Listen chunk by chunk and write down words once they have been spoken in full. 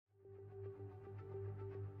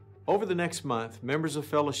Over the next month, members of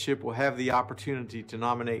fellowship will have the opportunity to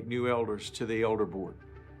nominate new elders to the elder board.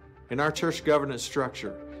 In our church governance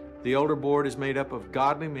structure, the elder board is made up of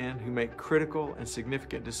godly men who make critical and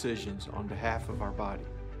significant decisions on behalf of our body.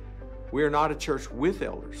 We are not a church with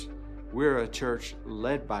elders. We're a church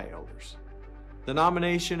led by elders. The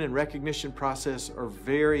nomination and recognition process are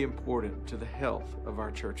very important to the health of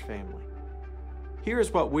our church family. Here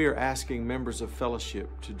is what we are asking members of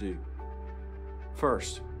fellowship to do.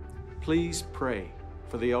 First, please pray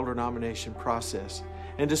for the elder nomination process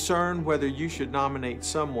and discern whether you should nominate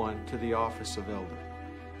someone to the office of elder.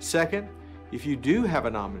 Second, if you do have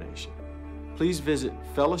a nomination, please visit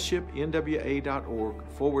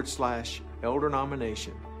fellowshipnwa.org/elder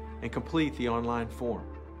nomination and complete the online form.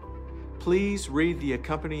 Please read the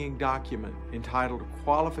accompanying document entitled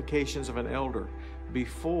Qualifications of an Elder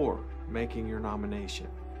before making your nomination.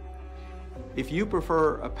 If you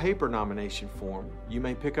prefer a paper nomination form, you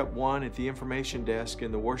may pick up one at the information desk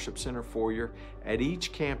in the Worship Center foyer at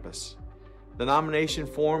each campus. The nomination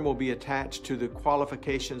form will be attached to the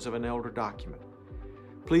Qualifications of an Elder document.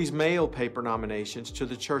 Please mail paper nominations to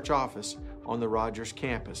the church office on the Rogers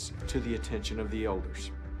campus to the attention of the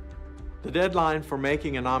elders. The deadline for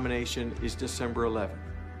making a nomination is December 11th.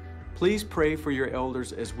 Please pray for your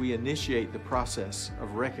elders as we initiate the process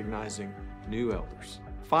of recognizing new elders.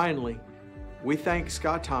 Finally, we thank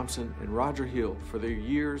Scott Thompson and Roger Hill for their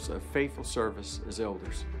years of faithful service as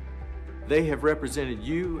elders. They have represented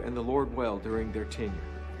you and the Lord well during their tenure.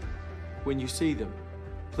 When you see them,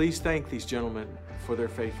 please thank these gentlemen for their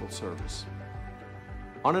faithful service.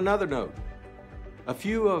 On another note, a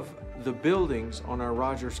few of the buildings on our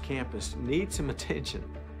Rogers campus need some attention.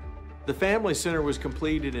 The Family Center was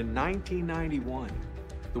completed in 1991.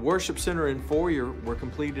 The Worship Center and foyer were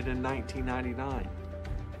completed in 1999.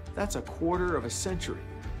 That's a quarter of a century.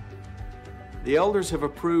 The elders have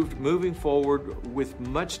approved moving forward with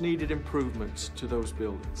much needed improvements to those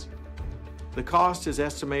buildings. The cost is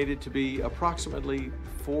estimated to be approximately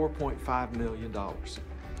 $4.5 million.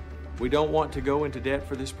 We don't want to go into debt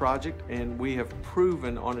for this project, and we have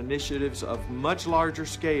proven on initiatives of much larger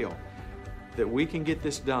scale that we can get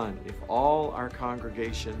this done if all our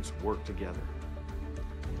congregations work together.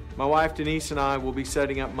 My wife Denise and I will be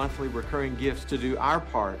setting up monthly recurring gifts to do our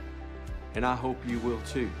part, and I hope you will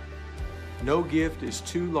too. No gift is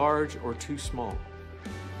too large or too small.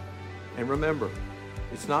 And remember,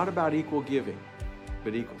 it's not about equal giving,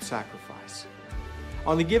 but equal sacrifice.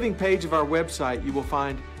 On the giving page of our website, you will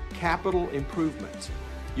find capital improvements.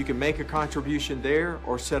 You can make a contribution there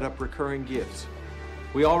or set up recurring gifts.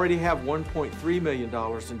 We already have $1.3 million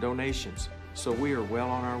in donations, so we are well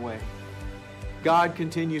on our way. God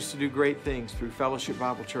continues to do great things through Fellowship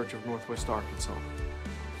Bible Church of Northwest Arkansas.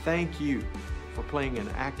 Thank you for playing an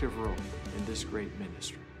active role in this great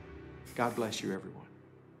ministry. God bless you, everyone.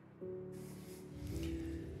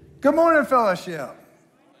 Good morning, Fellowship.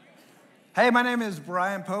 Hey, my name is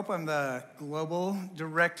Brian Pope. I'm the Global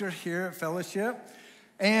Director here at Fellowship.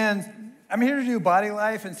 And I'm here to do Body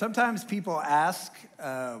Life. And sometimes people ask,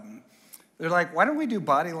 they're like, why don't we do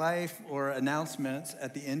Body Life or announcements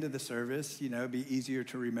at the end of the service? You know, it'd be easier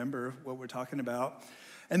to remember what we're talking about.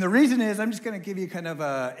 And the reason is, I'm just going to give you kind of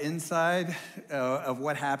an inside of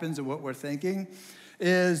what happens and what we're thinking.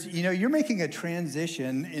 Is, you know, you're making a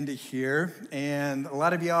transition into here. And a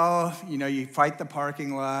lot of y'all, you know, you fight the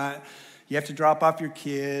parking lot. You have to drop off your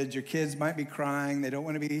kids. Your kids might be crying. They don't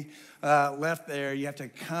want to be left there. You have to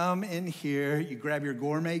come in here. You grab your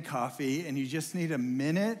gourmet coffee, and you just need a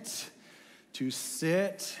minute to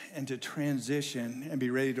sit and to transition and be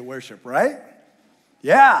ready to worship, right?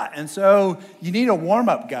 Yeah, and so you need a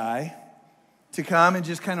warm-up guy to come and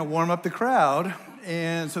just kind of warm up the crowd.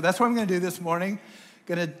 And so that's what I'm going to do this morning.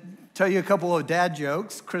 Going to tell you a couple of dad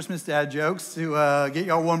jokes, Christmas dad jokes, to get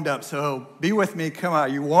y'all warmed up. So be with me. Come on. Are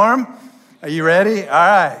you warm? Are you ready? All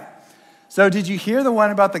right. So did you hear the one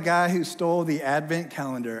about the guy who stole the Advent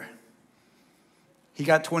calendar? He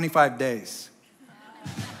got 25 days.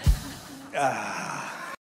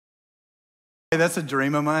 That's a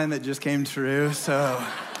dream of mine that just came true. So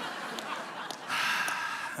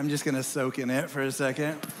I'm just going to soak in it for a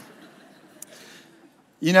second.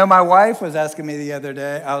 You know, my wife was asking me the other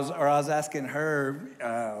day, I was asking her,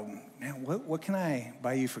 man, what can I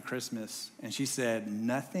buy you for Christmas? And she said,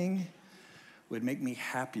 nothing would make me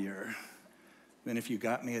happier than if you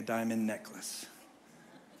got me a diamond necklace.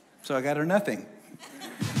 So I got her nothing.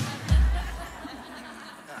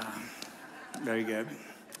 Very good.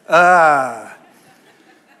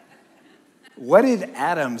 What did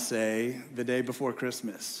Adam say the day before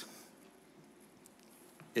Christmas?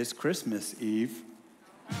 It's Christmas Eve.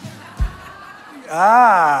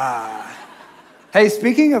 Hey,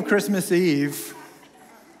 speaking of Christmas Eve,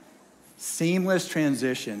 seamless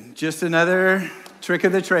transition. Just another trick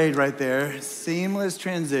of the trade right there. Seamless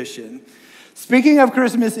transition. Speaking of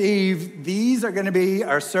Christmas Eve, these are going to be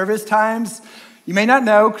our service times. You may not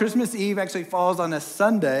know, Christmas Eve actually falls on a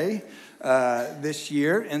Sunday this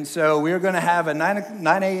year. And so we're going to have a 9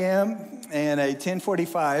 a.m. and a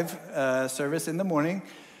 10:45 service in the morning.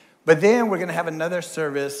 But then we're going to have another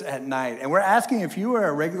service at night. And we're asking if you are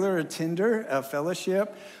a regular attender of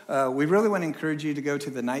fellowship, we really want to encourage you to go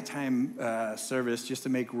to the nighttime service just to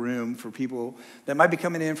make room for people that might be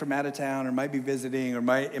coming in from out of town or might be visiting,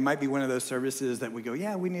 or it might be one of those services that we go,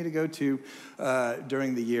 yeah, we need to go to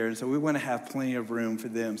during the year. And so we want to have plenty of room for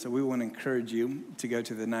them. So we want to encourage you to go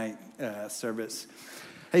to the night service.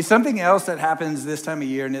 Hey, something else that happens this time of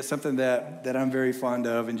year, and it's something that I'm very fond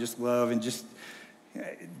of and just love and just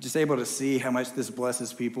able to see how much this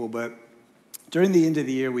blesses people. But during the end of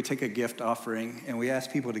the year, we take a gift offering and we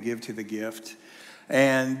ask people to give to the gift.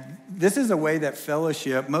 And this is a way that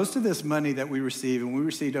fellowship, most of this money that we receive, and we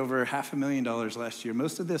received over $500,000 last year,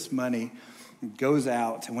 most of this money goes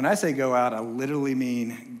out. And when I say go out, I literally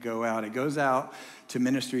mean go out. It goes out to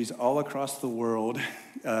ministries all across the world,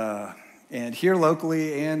 and here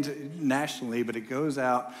locally and nationally, but it goes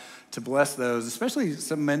out to bless those, especially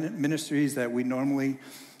some ministries that we normally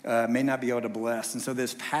may not be able to bless. And so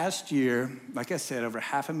this past year, like I said, over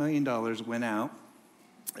 $500,000 went out.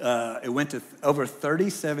 It went to over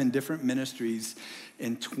 37 different ministries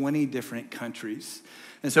in 20 different countries.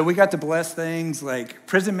 And so we got to bless things like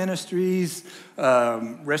prison ministries,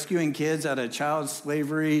 rescuing kids out of child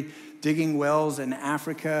slavery, digging wells in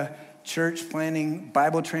Africa, church planting,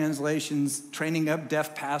 Bible translations, training up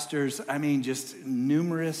deaf pastors. I mean, just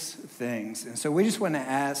numerous things. And so we just want to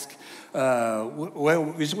ask, we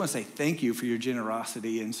just want to say thank you for your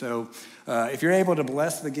generosity. And so if you're able to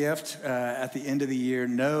bless the gift at the end of the year,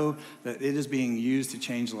 know that it is being used to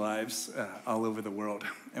change lives all over the world.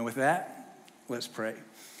 And with that, let's pray.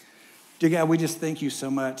 Dear God, we just thank you so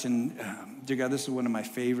much. And dear God, this is one of my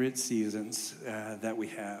favorite seasons that we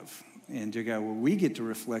have. And dear God, where we get to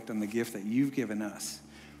reflect on the gift that you've given us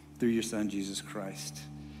through your son, Jesus Christ.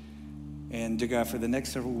 And dear God, for the next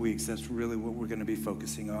several weeks, that's really what we're going to be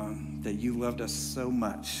focusing on, that you loved us so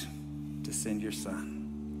much to send your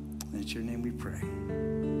son. And it's your name we pray.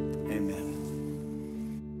 Amen.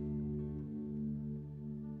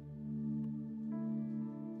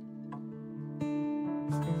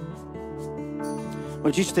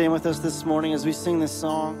 Would you stand with us this morning as we sing this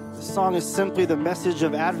song? The song is simply the message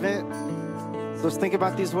of Advent. So let's think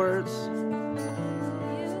about these words.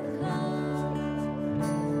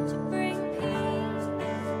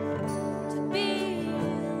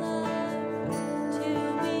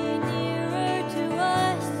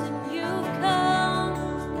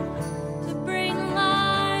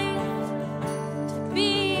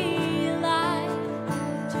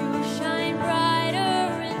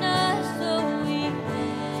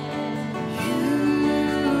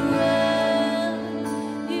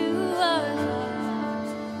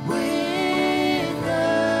 We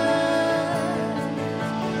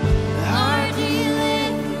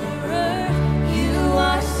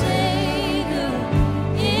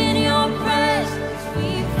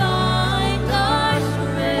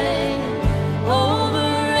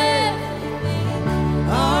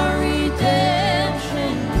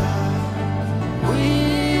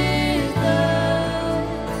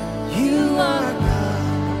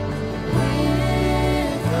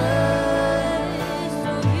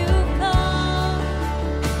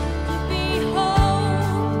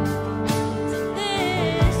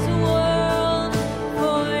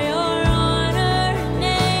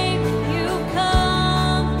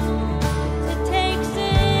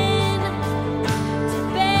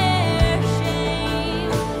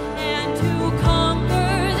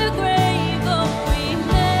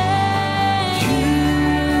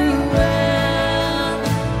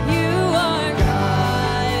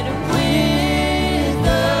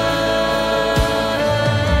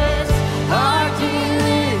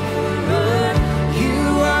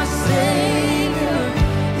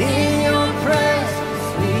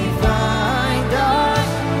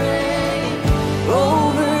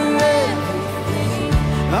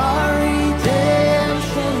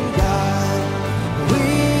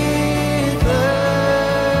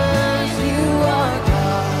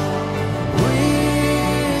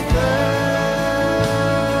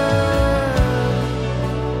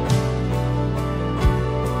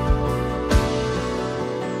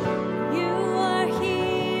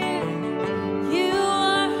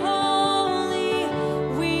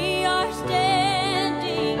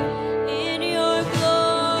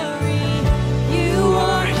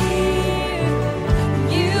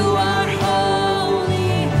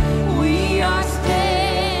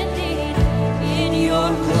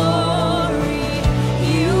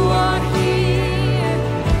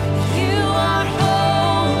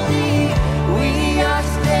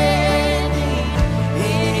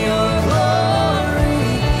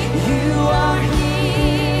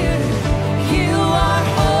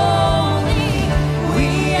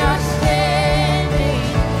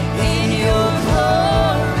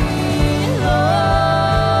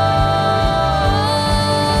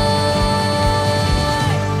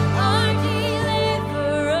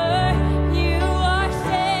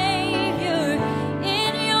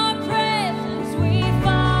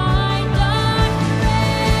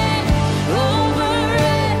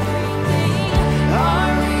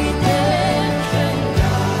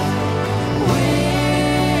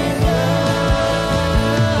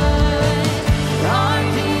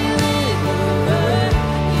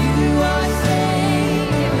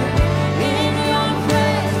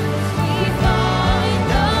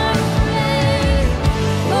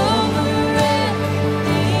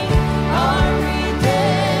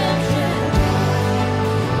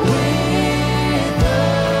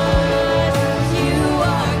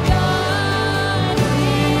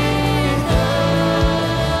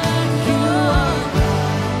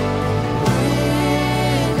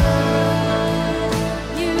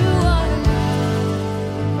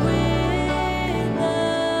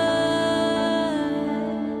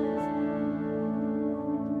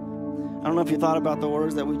if you thought about the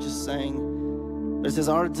words that we just sang. It says,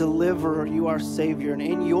 our deliverer, you are Savior, and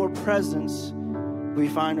in your presence we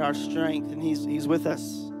find our strength, and he's with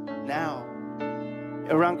us now.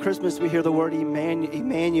 Around Christmas, we hear the word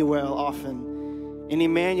Emmanuel often, and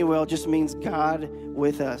Emmanuel just means God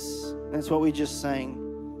with us. That's what we just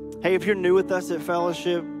sang. Hey, if you're new with us at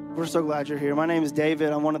Fellowship, we're so glad you're here. My name is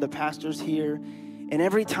David. I'm one of the pastors here, and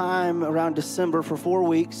every time around December for 4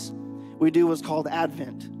 weeks, we do what's called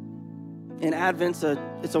Advent. And Advent's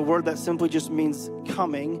it's a word that simply just means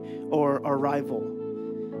coming or arrival.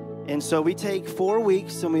 And so we take 4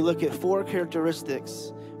 weeks and we look at 4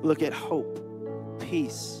 characteristics. We look at hope,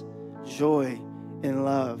 peace, joy, and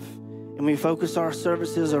love. And we focus our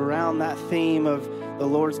services around that theme of the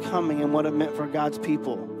Lord's coming and what it meant for God's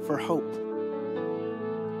people, for hope.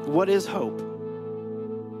 What is hope?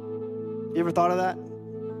 You ever thought of that?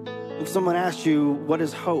 If someone asked you, what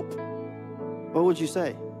is hope? What would you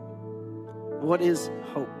say? What is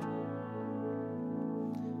hope?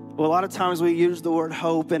 Well, a lot of times we use the word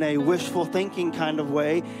hope in a wishful thinking kind of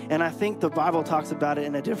way, and I think the Bible talks about it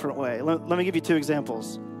in a different way. Let me give you 2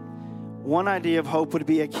 examples. One idea of hope would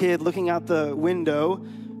be a kid looking out the window,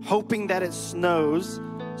 hoping that it snows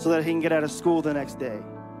so that he can get out of school the next day.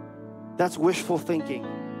 That's wishful thinking.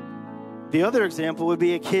 The other example would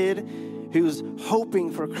be a kid who's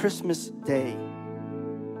hoping for Christmas Day.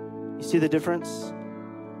 You see the difference?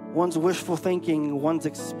 One's wishful thinking, one's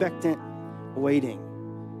expectant waiting.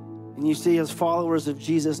 And you see, as followers of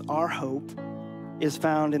Jesus, our hope is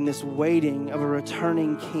found in this waiting of a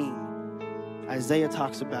returning king. Isaiah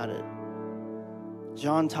talks about it.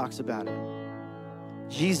 John talks about it.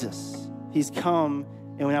 Jesus, he's come,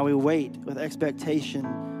 and now we wait with expectation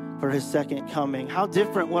for his second coming. How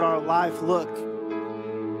different would our life look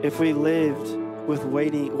if we lived with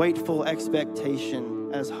waitful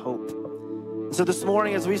expectation as hope? So this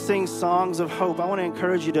morning, as we sing songs of hope, I want to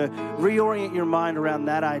encourage you to reorient your mind around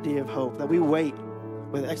that idea of hope, that we wait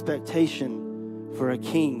with expectation for a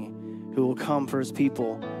king who will come for his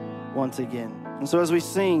people once again. And so as we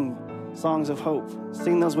sing songs of hope,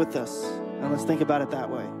 sing those with us, and let's think about it that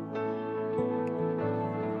way.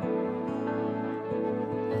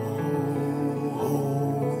 Oh,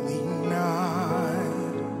 holy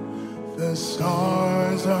night, the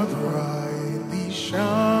stars are brightly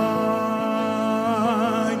shining.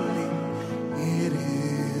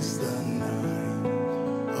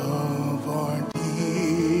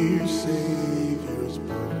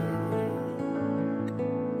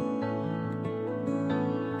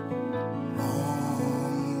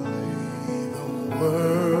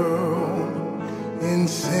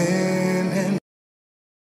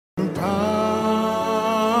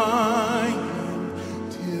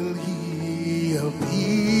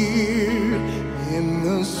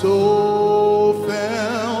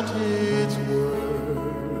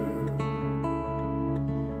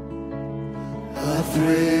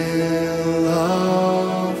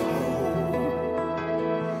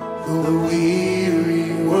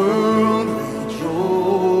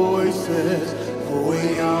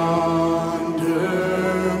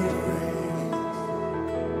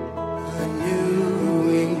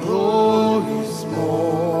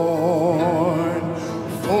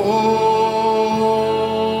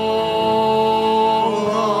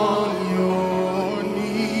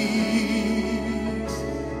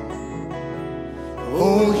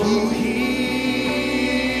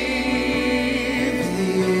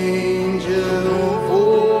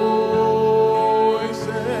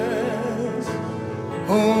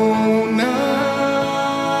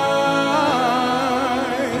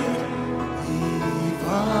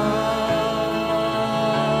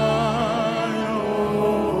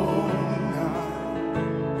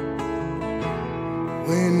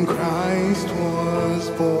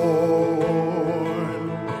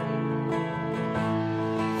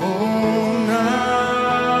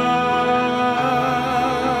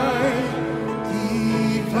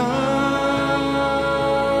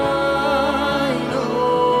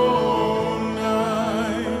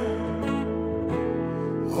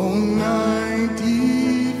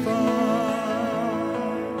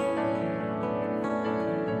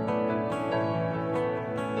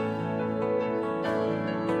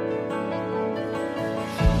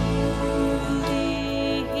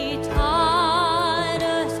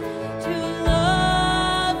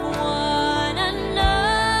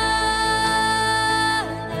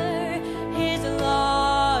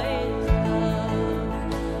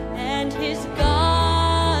 His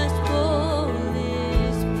gospel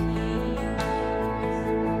is peace.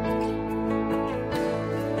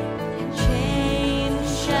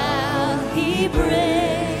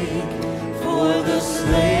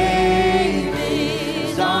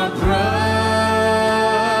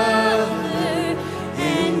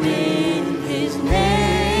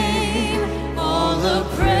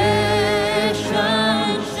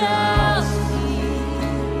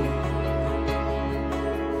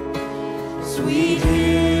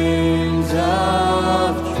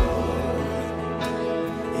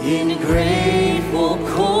 In grateful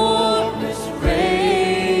chorus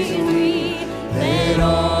praise we, let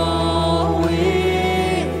all within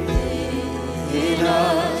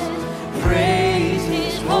us praise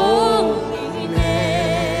his holy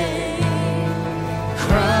name.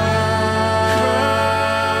 Christ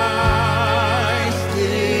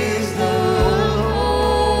is the Lord.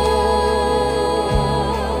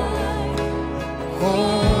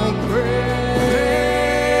 Oh, praise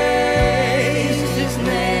his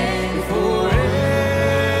name forever.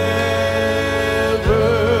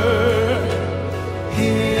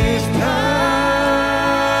 His power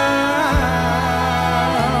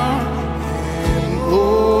and glory,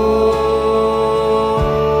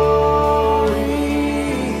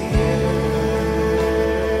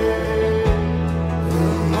 the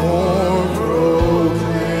more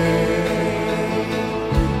proclaim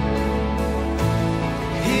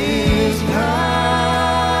his power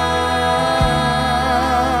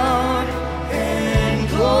and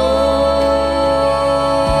glory,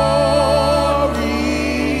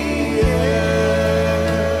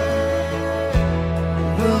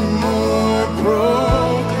 the more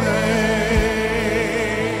proclaim.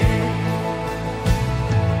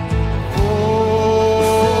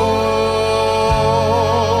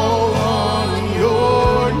 Fall on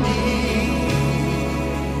your knees.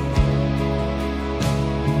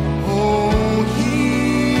 Oh, hear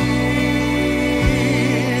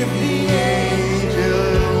the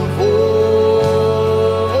angel voices.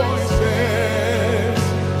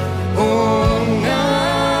 Oh, night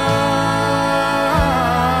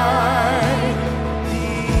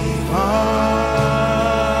divine.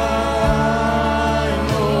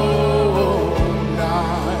 Oh,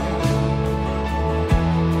 night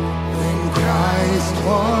when Christ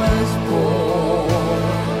was born.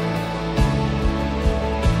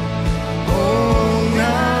 Oh,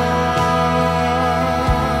 night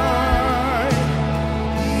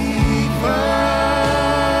divine.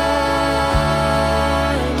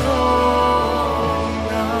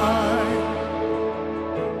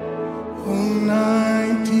 Oh,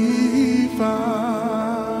 night divine.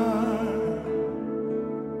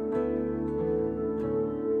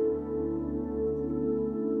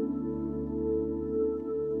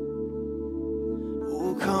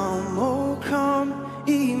 Oh, come,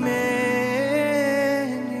 Emmanuel,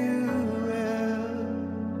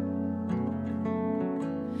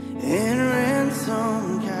 and ransom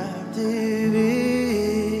captive Israel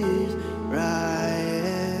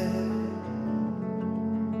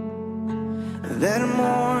that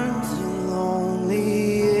mourns in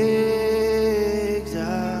lonely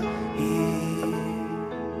exile here,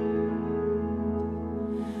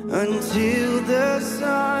 until the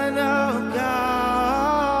Son of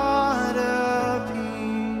God appear.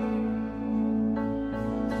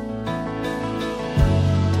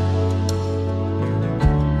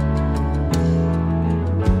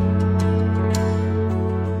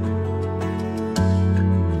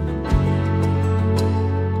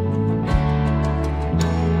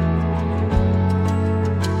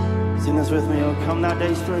 Sing this with me. Oh, come thou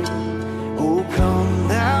day spring. Oh, come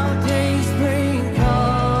thou day spring,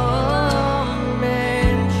 come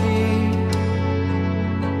and cheer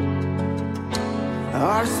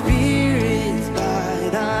our spirits by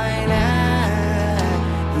thine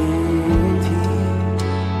advent here.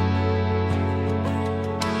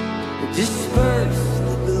 Disperse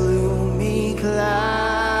the gloomy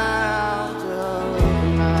clouds of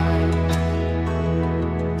night,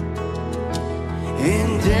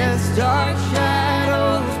 and death's dark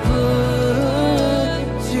shadows put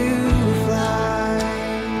to flight.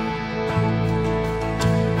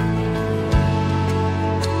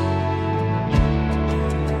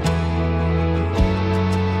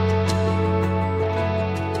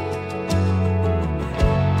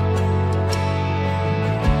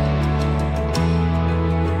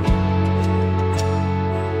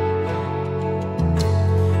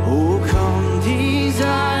 Oh, come,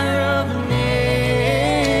 desire of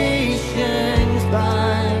nations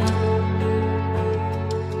bind,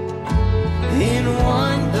 in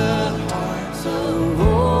one the hearts of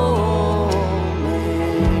all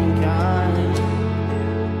mankind.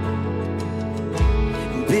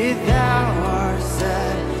 Bid thou our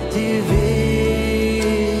sad divisions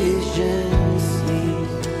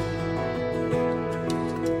cease,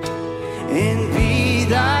 and be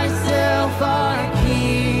thyself our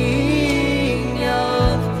King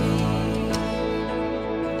of peace.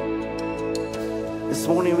 This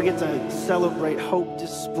morning we get to celebrate hope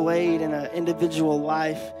displayed in an individual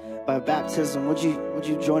life by baptism. Would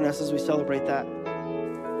you join us as we celebrate that?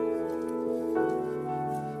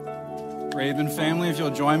 Raven family, if you'll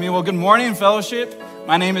join me. Well, good morning, fellowship.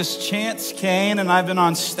 My name is Chance Kane, and I've been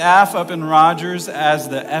on staff up in Rogers as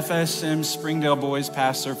the FSM Springdale Boys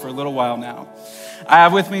pastor for a little while now. I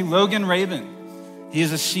have with me Logan Raven. He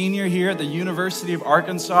is a senior here at the University of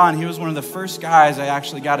Arkansas, and he was one of the first guys I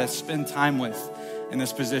actually got to spend time with in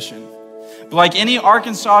this position. But like any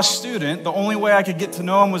Arkansas student, the only way I could get to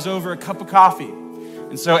know him was over a cup of coffee.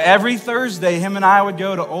 And so every Thursday, him and I would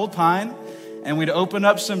go to Old Pine, and we'd open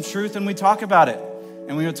up some truth and we'd talk about it.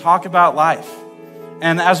 And we would talk about life.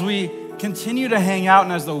 And as we continue to hang out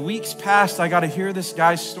and as the weeks passed, I got to hear this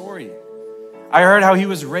guy's story. I heard how he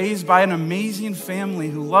was raised by an amazing family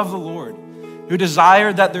who loved the Lord, who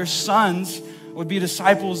desired that their sons would be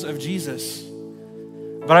disciples of Jesus.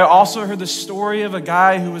 But I also heard the story of a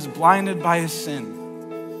guy who was blinded by his sin,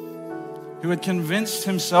 who had convinced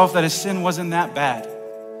himself that his sin wasn't that bad,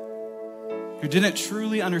 who didn't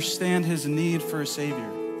truly understand his need for a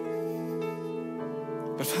Savior.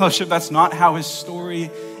 But fellowship, that's not how his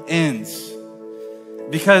story ends.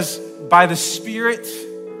 Because by the Spirit,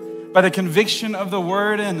 by the conviction of the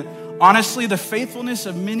Word, and honestly, the faithfulness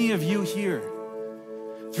of many of you here,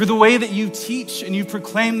 through the way that you teach and you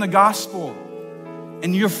proclaim the gospel,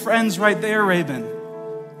 and your friends right there, Raven,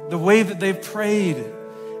 the way that they've prayed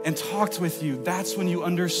and talked with you, that's when you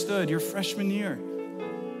understood your freshman year.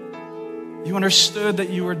 You understood that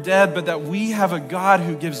you were dead, but that we have a God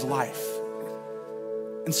who gives life.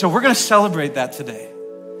 And so we're going to celebrate that today.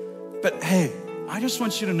 But hey, I just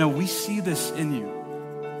want you to know we see this in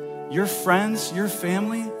you. Your friends, your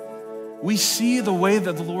family, we see the way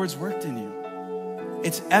that the Lord's worked in you.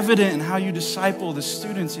 It's evident in how you disciple the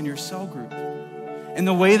students in your cell group, in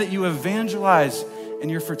the way that you evangelize in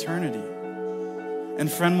your fraternity.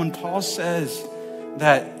 And friend, when Paul says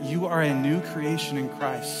that you are a new creation in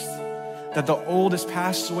Christ, that the old has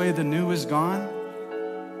passed away, the new is gone,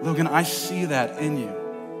 Logan, I see that in you.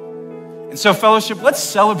 And so fellowship, let's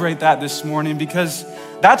celebrate that this morning, because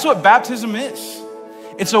that's what baptism is.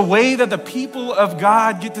 It's a way that the people of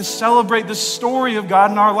God get to celebrate the story of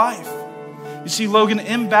God in our life. You see, Logan,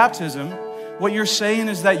 in baptism, what you're saying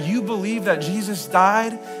is that you believe that Jesus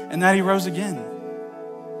died and that he rose again.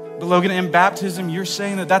 But Logan, in baptism, you're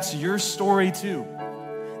saying that that's your story too.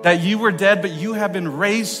 That you were dead, but you have been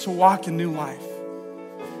raised to walk in new life.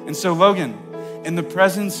 And so, Logan, in the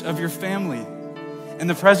presence of your family, in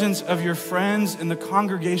the presence of your friends, in the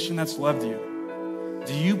congregation that's loved you,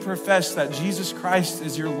 do you profess that Jesus Christ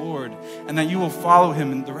is your Lord and that you will follow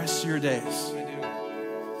him in the rest of your days? I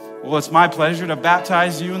do. Well, it's my pleasure to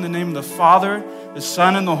baptize you in the name of the Father, the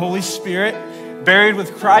Son, and the Holy Spirit, buried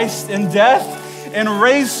with Christ in death and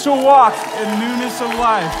raised to walk in newness of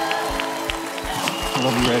life. I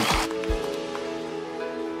love you, Ray.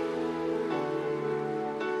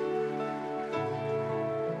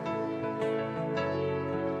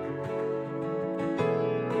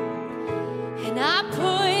 And I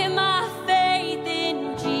put my faith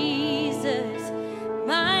in Jesus,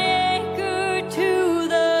 my anchor to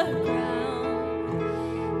the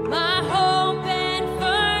ground, my hope and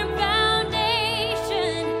firm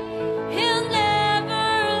foundation. He'll never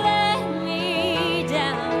let me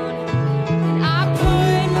down. And I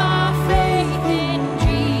put my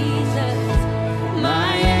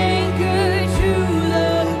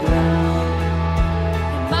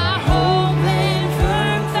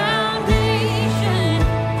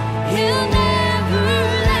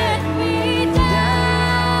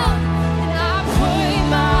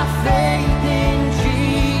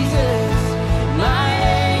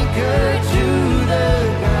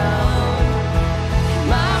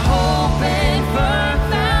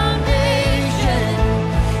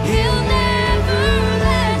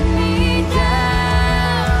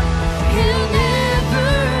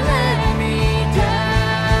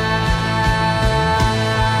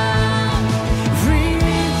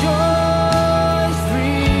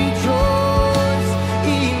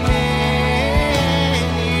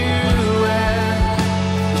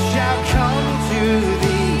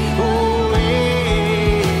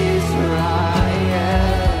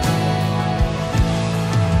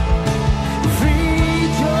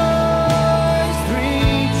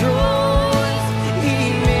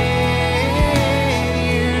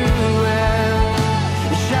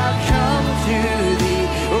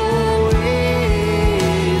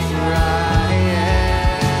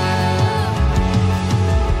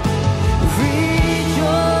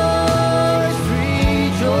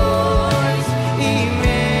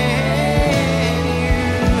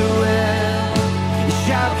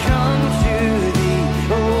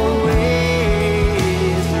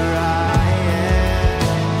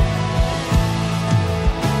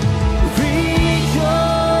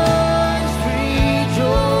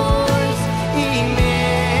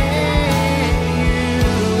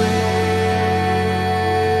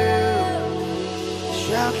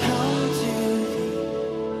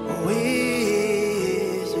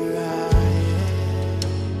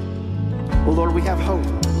Well, Lord, we have hope.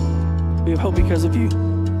 We have hope because of you.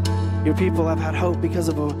 Your people have had hope because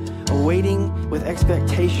of a waiting with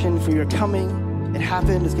expectation for your coming. It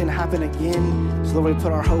happened, it's going to happen again. So, Lord, we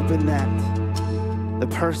put our hope in that, the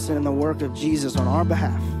person and the work of Jesus on our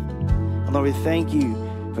behalf. And Lord, we thank you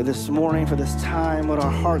for this morning, for this time. Let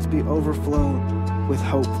our hearts be overflown with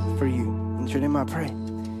hope for you. In your name I pray.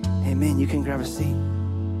 Amen. You can grab a seat.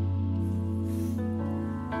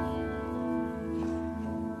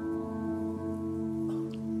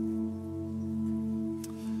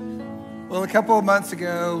 Well, a couple of months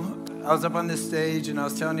ago, I was up on this stage and I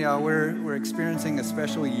was telling y'all we're experiencing a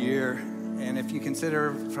special year. And if you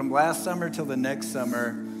consider from last summer till the next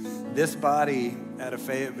summer, this body out of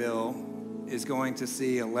Fayetteville is going to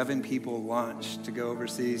see 11 people launch to go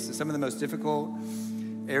overseas to some of the most difficult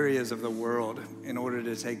areas of the world in order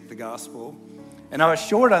to take the gospel. And I was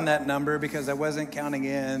short on that number because I wasn't counting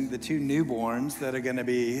in the 2 newborns that are going to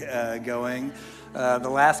be going. The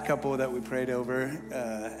last couple that we prayed over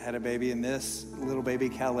had a baby, and this little baby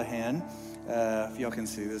Callahan, if y'all can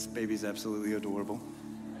see, this baby's absolutely adorable.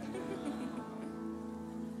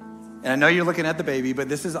 And I know you're looking at the baby, but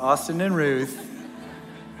this is Austin and Ruth.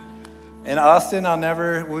 And Austin, I'll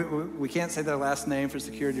never, we can't say their last name for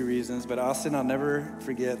security reasons, but Austin, I'll never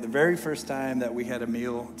forget the very first time that we had a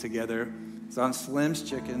meal together. It was on Slim's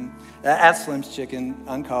Chicken, at Slim's Chicken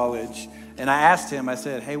on college. And I asked him, I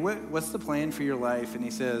said, hey, what's the plan for your life? And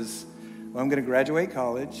he says, well, I'm going to graduate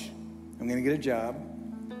college. I'm going to get a job.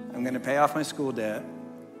 I'm going to pay off my school debt.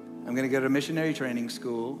 I'm going to go to missionary training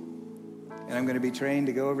school. And I'm going to be trained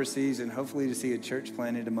to go overseas and hopefully to see a church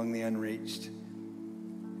planted among the unreached.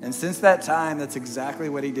 And since that time, that's exactly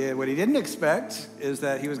what he did. What he didn't expect is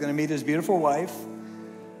that he was going to meet his beautiful wife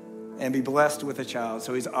and be blessed with a child.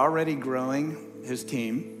 So he's already growing his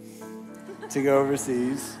team to go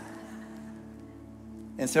overseas.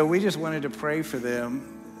 And so we just wanted to pray for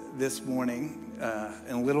them this morning.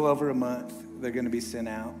 In a little over a month, they're going to be sent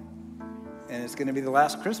out. And it's going to be the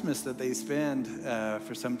last Christmas that they spend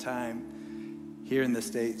for some time here in the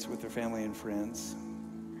States with their family and friends.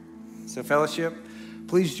 So fellowship,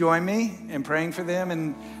 please join me in praying for them.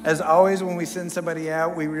 And as always, when we send somebody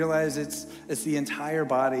out, we realize it's the entire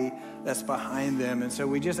body that's behind them. And so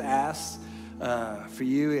we just ask for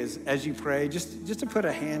you as you pray, just to put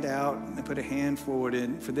a hand out and put a hand forward,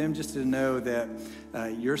 and for them just to know that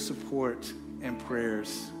your support and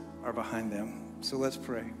prayers are behind them. So let's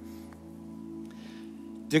pray.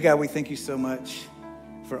 Dear God, we thank you so much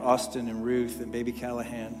for Austin and Ruth and baby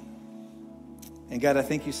Callahan. And God, I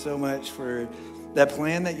thank you so much for that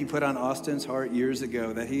plan that you put on Austin's heart years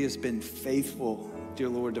ago, that he has been faithful, dear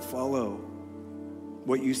Lord, to follow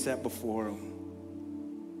what you set before him.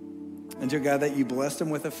 And dear God, that you blessed him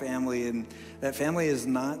with a family, and that family has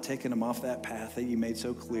not taken him off that path that you made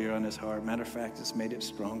so clear on his heart. Matter of fact, it's made it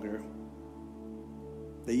stronger.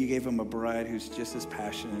 That you gave him a bride who's just as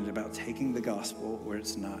passionate about taking the gospel where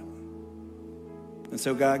it's not. And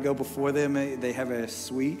so, God, go before them. May they have a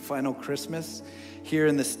sweet final Christmas here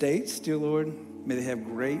in the States, dear Lord. May they have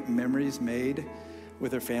great memories made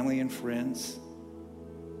with their family and friends.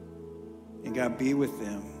 And God, be with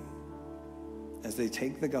them as they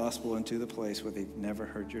take the gospel into the place where they've never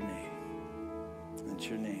heard your name. It's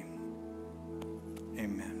your name.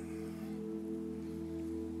 Amen.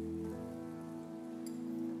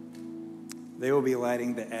 They will be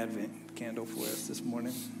lighting the Advent candle for us this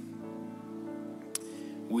morning.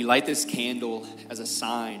 We light this candle as a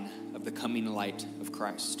sign of the coming light of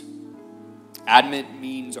Christ. Advent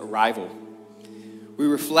means arrival. We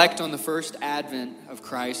reflect on the first advent of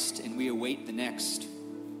Christ and we await the next.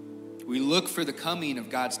 We look for the coming of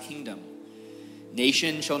God's kingdom.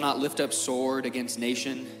 Nation shall not lift up sword against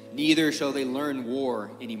nation, neither shall they learn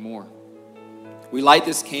war anymore. We light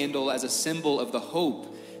this candle as a symbol of the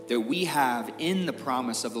hope that we have in the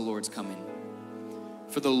promise of the Lord's coming.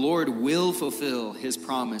 For the Lord will fulfill his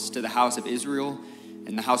promise to the house of Israel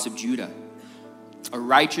and the house of Judah. A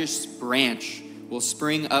righteous branch will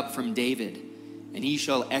spring up from David, and he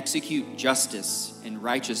shall execute justice and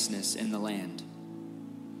righteousness in the land.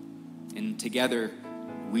 And together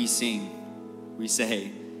we sing, we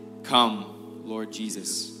say, "Come, Lord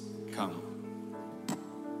Jesus, come."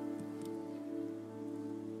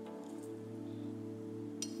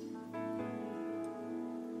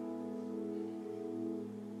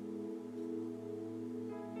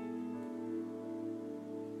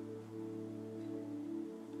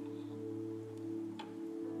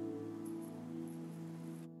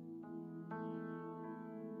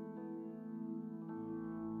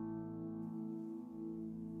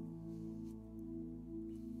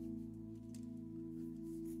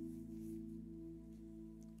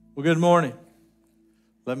 Well, good morning.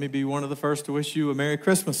 Let me be one of the first to wish you a Merry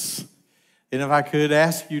Christmas. And if I could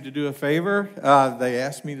ask you to do a favor, they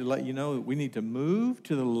asked me to let you know that we need to move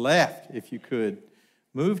to the left, if you could.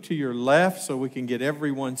 Move to your left so we can get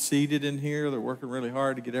everyone seated in here. They're working really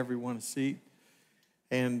hard to get everyone a seat.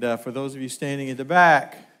 And for those of you standing at the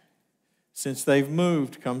back, since they've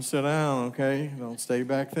moved, come sit down, okay? Don't stay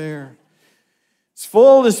back there. It's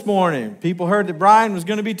full this morning. People heard that Brian was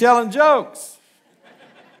going to be telling jokes.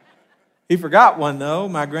 He forgot one, though.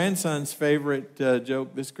 My grandson's favorite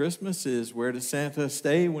joke this Christmas is, where does Santa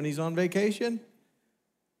stay when he's on vacation?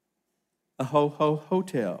 A ho-ho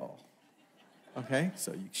hotel. Okay,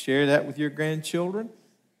 so you share that with your grandchildren.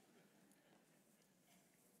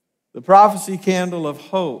 The prophecy candle of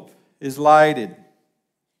hope is lighted.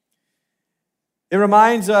 It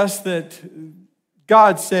reminds us that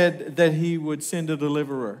God said that He would send a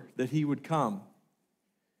deliverer, that He would come.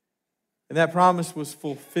 And that promise was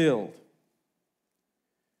fulfilled.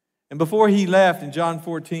 And before He left, in John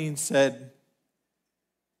 14, said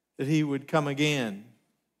that He would come again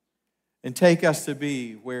and take us to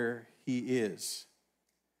be where He is.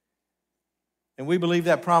 And we believe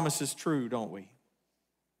that promise is true, don't we?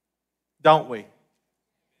 Don't we?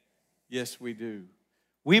 Yes, we do.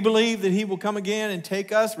 We believe that He will come again and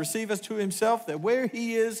take us, receive us to Himself, that where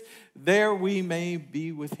He is, there we may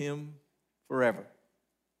be with Him forever.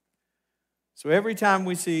 So every time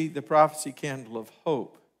we see the prophecy candle of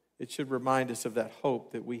hope, it should remind us of that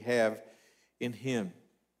hope that we have in Him.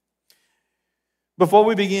 Before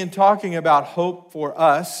we begin talking about hope for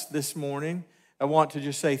us this morning, I want to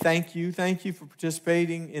just say thank you. Thank you for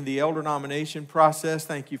participating in the elder nomination process.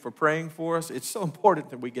 Thank you for praying for us. It's so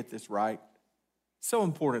important that we get this right. So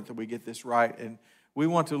important that we get this right. And we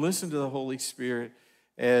want to listen to the Holy Spirit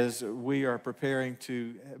as we are preparing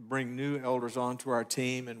to bring new elders onto our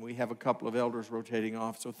team. And we have a couple of elders rotating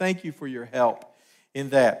off. So thank you for your help in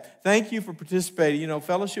that. Thank you for participating. You know,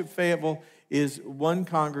 Fellowship Fayetteville is one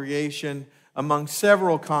congregation among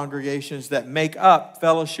several congregations that make up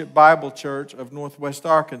Fellowship Bible Church of Northwest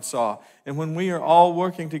Arkansas. And when we are all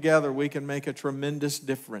working together, we can make a tremendous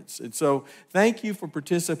difference. And so thank you for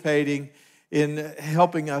participating in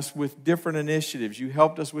helping us with different initiatives. You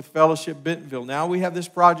helped us with Fellowship Bentonville. Now we have this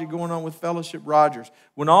project going on with Fellowship Rogers.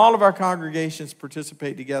 When all of our congregations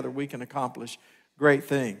participate together, we can accomplish great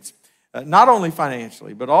things. Not only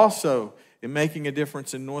financially, but also in making a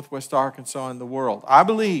difference in Northwest Arkansas and the world. I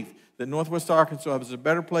believe that Northwest Arkansas is a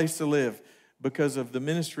better place to live because of the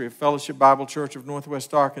ministry of Fellowship Bible Church of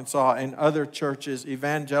Northwest Arkansas and other churches,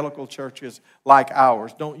 evangelical churches like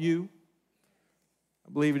ours. Don't you?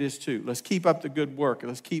 I believe it is too. Let's keep up the good work.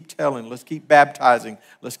 Let's keep telling. Let's keep baptizing.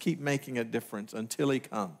 Let's keep making a difference until He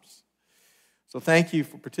comes. So thank you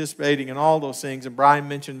for participating in all those things. And Brian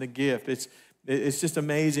mentioned the gift. It's just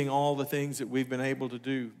amazing all the things that we've been able to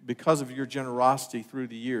do because of your generosity through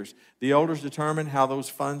the years. The elders determine how those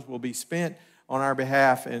funds will be spent on our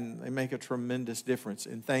behalf, and they make a tremendous difference.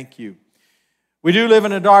 And thank you. We do live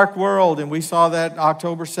in a dark world, and we saw that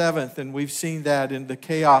October 7th, and we've seen that in the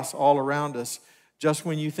chaos all around us. Just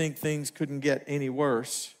when you think things couldn't get any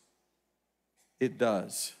worse, it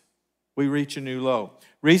does. We reach a new low.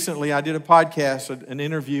 Recently, I did a podcast, an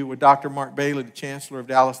interview with Dr. Mark Bailey, the Chancellor of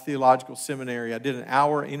Dallas Theological Seminary. I did an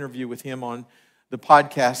hour interview with him on the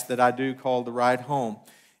podcast that I do called The Ride Home.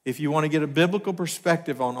 If you want to get a biblical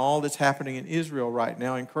perspective on all that's happening in Israel right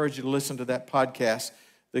now, I encourage you to listen to that podcast.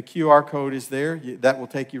 The QR code is there. That will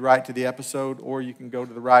take you right to the episode, or you can go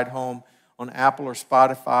to The Ride Home on Apple or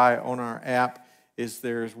Spotify. On our app is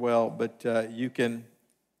there as well, but you can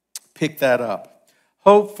pick that up.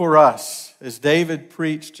 Hope for us, as David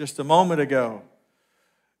preached just a moment ago,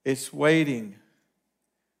 it's waiting,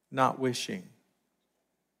 not wishing.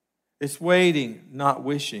 It's waiting, not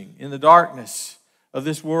wishing. In the darkness of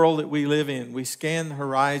this world that we live in, we scan the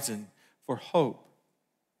horizon for hope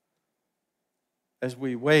as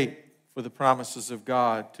we wait for the promises of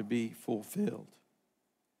God to be fulfilled.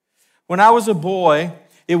 When I was a boy,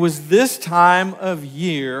 it was this time of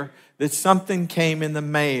year that something came in the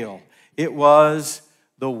mail. It was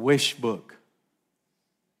the wish book.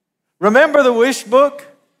 Remember the wish book?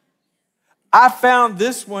 I found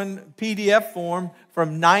this one PDF form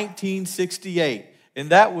from 1968,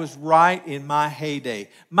 and that was right in my heyday.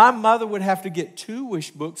 My mother would have to get 2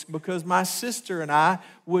 wish books because my sister and I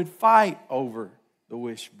would fight over the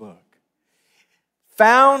wish book.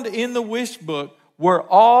 Found in the wish book were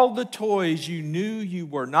all the toys you knew you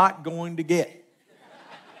were not going to get.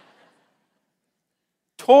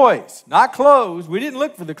 Toys, not clothes. We didn't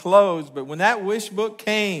look for the clothes, but when that wish book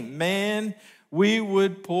came, man, we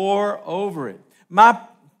would pore over it.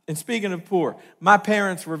 And speaking of poor, my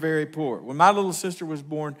parents were very poor. When my little sister was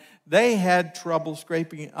born, they had trouble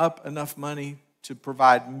scraping up enough money to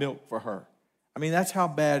provide milk for her. I mean, that's how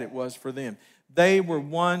bad it was for them. They were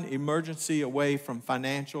one emergency away from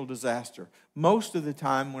financial disaster most of the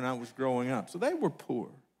time when I was growing up. So they were poor.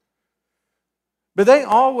 But they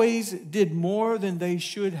always did more than they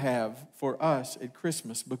should have for us at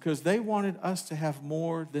Christmas because they wanted us to have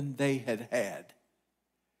more than they had had.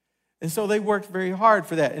 And so they worked very hard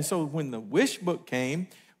for that. And so when the wish book came,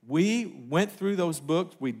 we went through those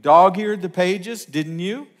books. We dog-eared the pages, didn't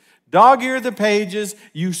you? Dog-eared the pages.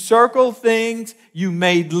 You circled things. You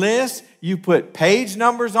made lists. You put page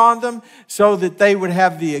numbers on them so that they would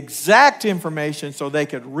have the exact information so they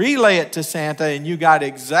could relay it to Santa and you got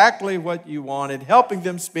exactly what you wanted, helping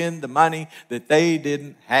them spend the money that they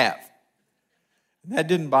didn't have. That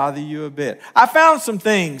didn't bother you a bit. I found some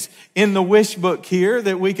things in the wish book here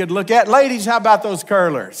that we could look at. Ladies, how about those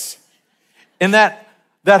curlers? In that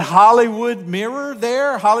Hollywood mirror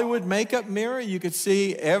there, Hollywood makeup mirror, you could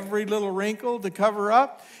see every little wrinkle to cover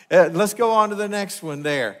up. Let's go on to the next one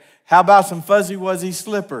there. How about some fuzzy wuzzy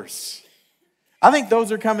slippers? I think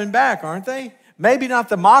those are coming back, aren't they? Maybe not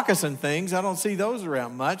the moccasin things. I don't see those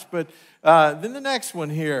around much. But then the next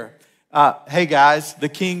one here. Hey guys, the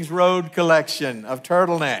King's Road collection of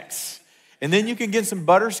turtlenecks. And then you can get some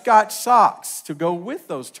butterscotch socks to go with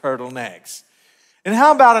those turtlenecks. And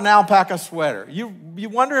how about an alpaca sweater? You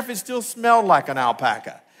wonder if it still smelled like an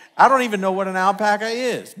alpaca. I don't even know what an alpaca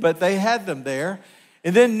is, but they had them there.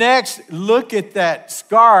 And then next, look at that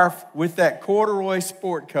scarf with that corduroy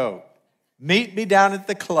sport coat. Meet me down at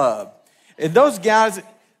the club. And those guys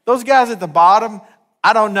at the bottom,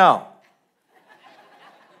 I don't know.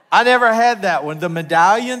 I never had that one. The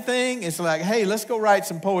medallion thing, it's like, hey, let's go write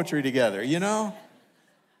some poetry together, you know?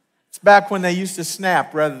 It's back when they used to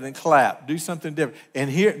snap rather than clap. Do something different. And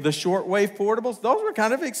here, the shortwave portables, those were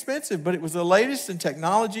kind of expensive, but it was the latest in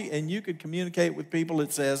technology, and you could communicate with people,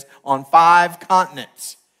 it says, on 5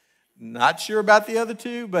 continents. Not sure about the other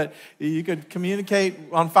 2, but you could communicate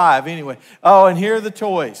on 5 anyway. Oh, and here are the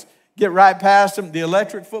toys. Get right past them. The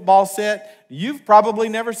electric football set, you've probably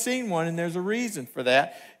never seen one, and there's a reason for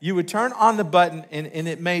that. You would turn on the button, and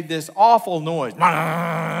it made this awful noise,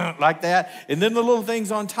 like that. And then the little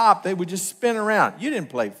things on top, they would just spin around. You didn't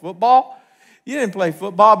play football.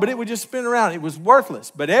 But it would just spin around. It was worthless,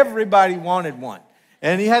 but everybody wanted one.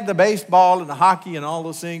 And he had the baseball and the hockey and all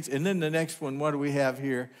those things. And then the next one, what do we have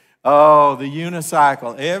here? Oh, the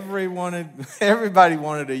unicycle. Everybody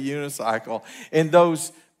wanted a unicycle. And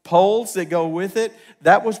those poles that go with it,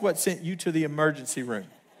 that was what sent you to the emergency room.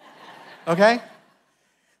 Okay?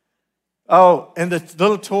 Oh, and the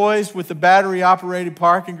little toys with the battery-operated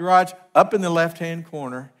parking garage, up in the left-hand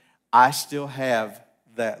corner, I still have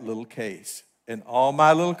that little case. And all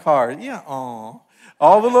my little cars, all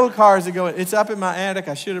the little cars that go in, it's up in my attic.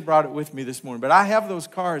 I should have brought it with me this morning, but I have those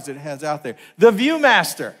cars that it has out there. The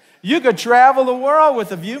Viewmaster. You could travel the world with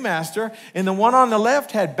the Viewmaster, and the one on the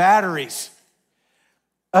left had batteries.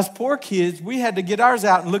 Us poor kids, we had to get ours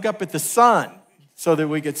out and look up at the sun so that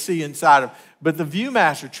we could see inside of. But the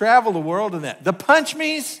Viewmaster, travel the world in that. The Punch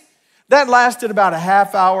Me's, that lasted about a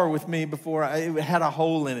half hour with me before it had a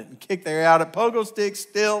hole in it and kicked there out at pogo sticks,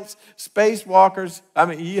 stilts, spacewalkers. I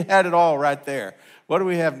mean, you had it all right there. What do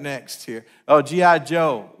we have next here? Oh, G.I.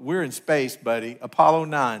 Joe. We're in space, buddy. Apollo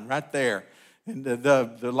 9, right there. And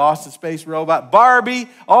the Lost in Space robot. Barbie,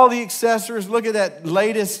 all the accessories. Look at that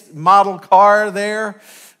latest model car there.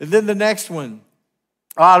 And then the next one.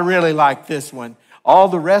 Oh, I really like this one. All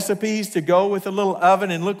the recipes to go with a little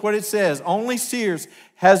oven. And look what it says. Only Sears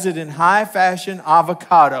has it in high fashion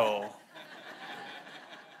avocado.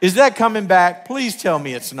 Is that coming back? Please tell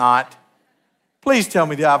me it's not. Please tell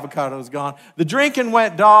me the avocado's gone. The drinking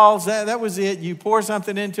wet dolls, that was it. You pour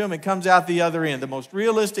something into them, it comes out the other end. The most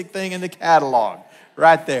realistic thing in the catalog,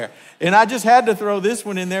 right there. And I just had to throw this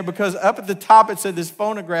one in there because up at the top it said this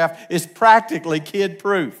phonograph is practically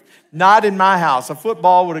kid-proof. Not in my house. A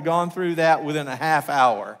football would have gone through that within a half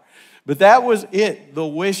hour. But that was it, the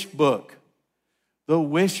wish book. The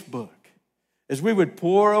wish book. As we would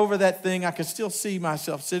pour over that thing, I could still see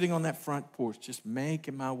myself sitting on that front porch, just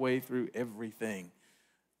making my way through everything,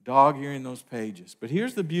 dog-earing those pages. But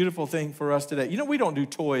here's the beautiful thing for us today. You know, we don't do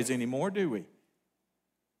toys anymore, do we?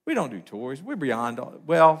 We don't do toys. We're beyond all.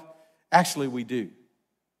 Well, actually, we do.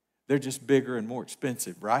 They're just bigger and more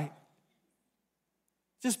expensive, right?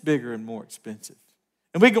 Just bigger and more expensive.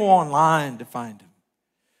 And we go online to find them.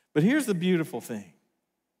 But here's the beautiful thing.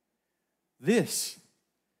 This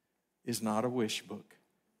is not a wish book.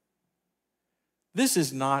 This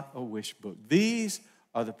is not a wish book. These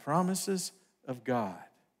are the promises of God.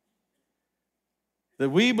 that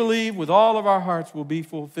we believe with all of our hearts will be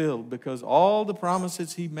fulfilled, because all the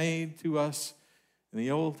promises he made to us in the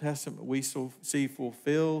Old Testament we see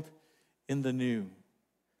fulfilled in the New.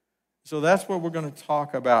 So that's what we're going to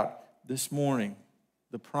talk about this morning,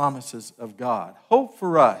 the promises of God. Hope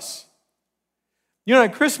for us. You know,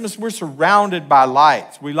 at Christmas we're surrounded by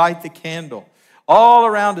lights. We light the candle. All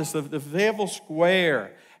around us, the Fayetteville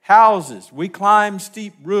Square, houses. We climb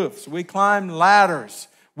steep roofs. We climb ladders.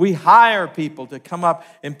 We hire people to come up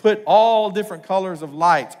and put all different colors of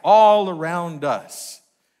lights all around us.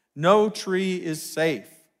 No tree is safe.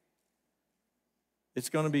 It's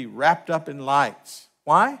going to be wrapped up in lights.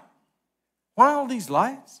 Why? Why all these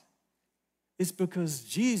lights? It's because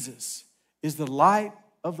Jesus is the light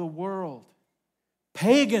of the world.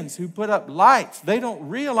 Pagans who put up lights, they don't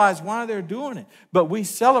realize why they're doing it. But we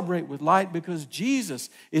celebrate with light because Jesus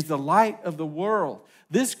is the light of the world.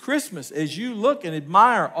 This Christmas, as you look and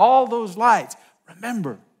admire all those lights,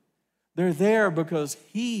 remember, they're there because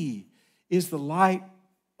he is the light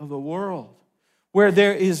of the world. Where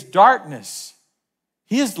there is darkness,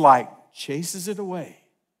 his light chases it away.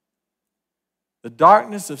 The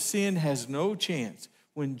darkness of sin has no chance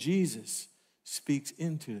when Jesus speaks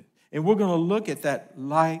into it. And we're going to look at that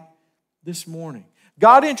light this morning.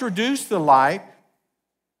 God introduced the light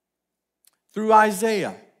through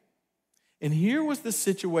Isaiah. And here was the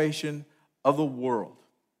situation of the world.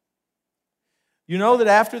 You know that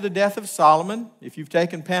after the death of Solomon, if you've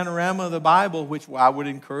taken Panorama of the Bible, which I would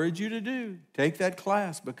encourage you to do, take that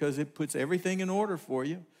class because it puts everything in order for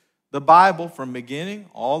you. The Bible from beginning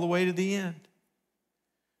all the way to the end.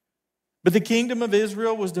 But the kingdom of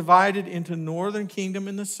Israel was divided into northern kingdom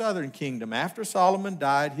and the southern kingdom. After Solomon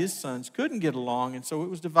died, his sons couldn't get along, and so it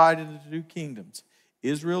was divided into two kingdoms.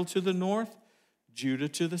 Israel to the north, Judah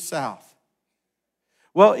to the south.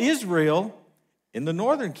 Well, Israel, in the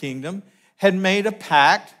northern kingdom, had made a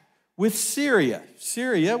pact with Syria.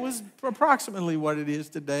 Syria was approximately what it is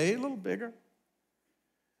today, a little bigger.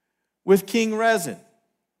 With King Rezin.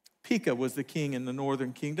 Pekah was the king in the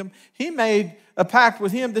northern kingdom. He made a pact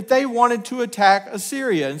with him that they wanted to attack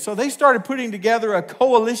Assyria. And so they started putting together a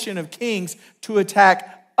coalition of kings to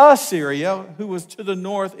attack Assyria, who was to the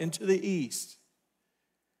north and to the east.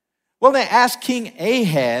 Well, they asked King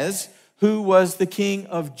Ahaz, who was the king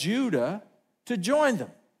of Judah, to join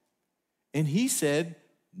them. And he said,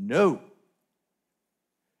 no.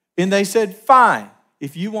 And they said, fine,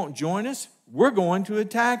 if you won't join us, we're going to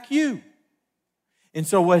attack you. And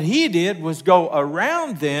so what he did was go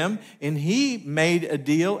around them, and he made a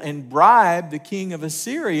deal and bribed the king of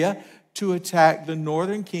Assyria to attack the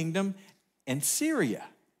northern kingdom and Syria,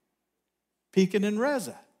 Pekah and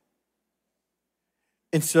Reza.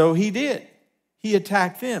 And so he did. He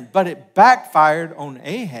attacked them, but it backfired on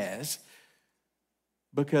Ahaz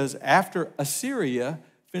because after Assyria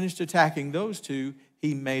finished attacking those two,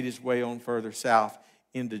 he made his way on further south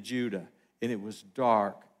into Judah, and it was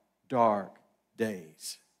dark, dark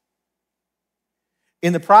days.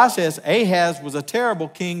 In the process, Ahaz was a terrible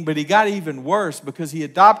king, but he got even worse because he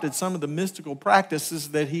adopted some of the mystical practices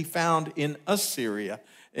that he found in Assyria,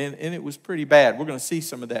 and it was pretty bad. We're going to see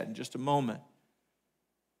some of that in just a moment.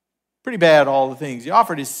 Pretty bad, all the things. He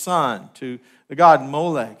offered his son to the god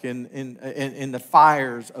Molech in the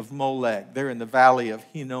fires of Molech there in the valley of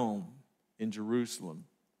Hinnom in Jerusalem.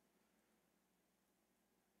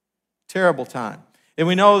 Terrible time. And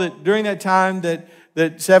we know that during that time that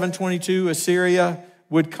 722, Assyria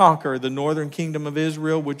would conquer the northern kingdom of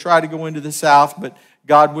Israel, would try to go into the south, but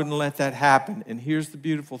God wouldn't let that happen. And here's the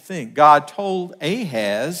beautiful thing. God told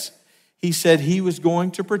Ahaz, he said he was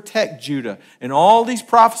going to protect Judah. And all these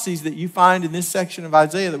prophecies that you find in this section of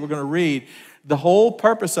Isaiah that we're going to read, the whole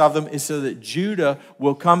purpose of them is so that Judah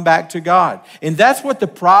will come back to God. And that's what the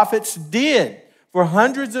prophets did. For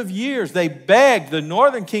hundreds of years, they begged the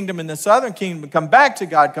northern kingdom and the southern kingdom to come back to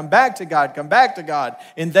God, come back to God, come back to God.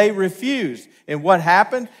 And they refused. And what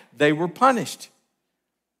happened? They were punished.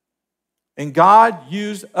 And God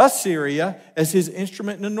used Assyria as his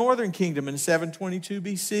instrument in the northern kingdom. In 722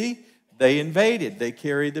 BC, they invaded. They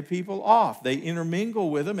carried the people off. They intermingle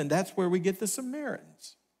with them, and that's where we get the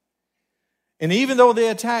Samaritans. And even though they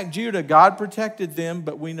attacked Judah, God protected them,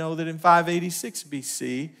 but we know that in 586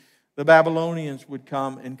 BC, the Babylonians would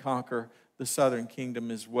come and conquer the southern kingdom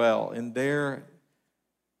as well. And there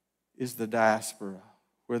is the diaspora,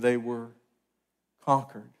 where they were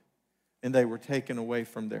conquered and they were taken away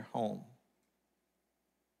from their home.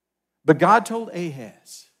 But God told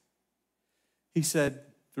Ahaz, he said,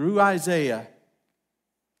 through Isaiah,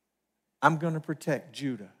 I'm going to protect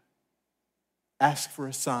Judah. Ask for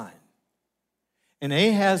a sign. And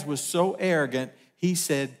Ahaz was so arrogant, he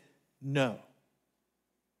said, no.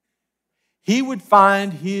 he would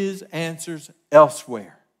find his answers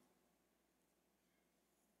elsewhere.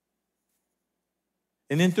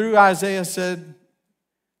 And then through Isaiah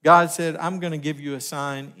God said, I'm going to give you a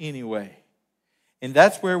sign anyway. And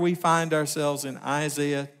that's where we find ourselves in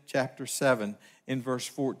Isaiah chapter 7 in verse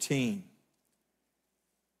 14.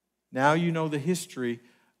 Now you know the history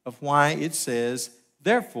of why it says,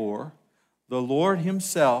 therefore, the Lord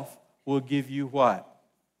himself will give you what?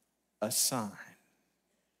 A sign.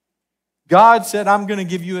 God said, I'm going to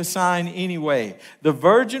give you a sign anyway. The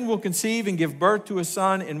virgin will conceive and give birth to a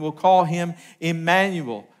son and will call him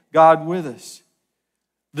Emmanuel, God with us.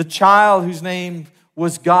 The child whose name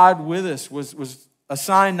was God with us was a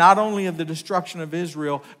sign not only of the destruction of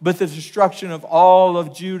Israel, but the destruction of all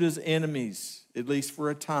of Judah's enemies, at least for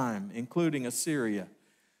a time, including Assyria.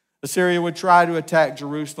 Assyria would try to attack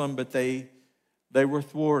Jerusalem, but they were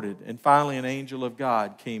thwarted. And finally, an angel of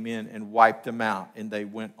God came in and wiped them out, and they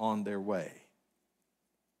went on their way.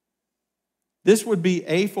 This would be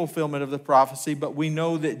a fulfillment of the prophecy, but we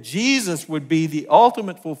know that Jesus would be the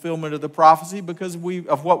ultimate fulfillment of the prophecy because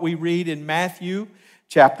of what we read in Matthew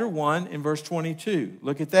chapter 1 and verse 22.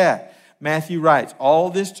 Look at that. Matthew writes,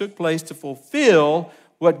 all this took place to fulfill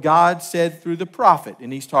what God said through the prophet.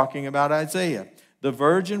 And he's talking about Isaiah. The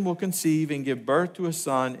virgin will conceive and give birth to a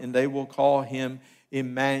son, and they will call him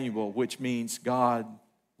Emmanuel, which means God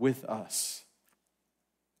with us.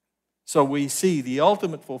 So we see the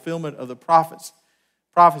ultimate fulfillment of the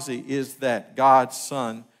prophecy is that God's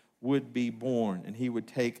Son would be born, and he would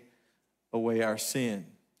take away our sin.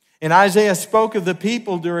 And Isaiah spoke of the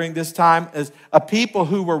people during this time as a people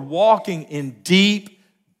who were walking in deep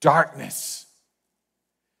darkness.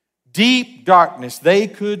 Deep darkness. They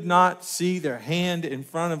could not see their hand in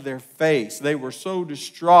front of their face. They were so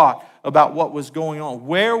distraught about what was going on.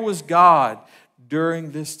 Where was God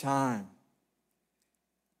during this time?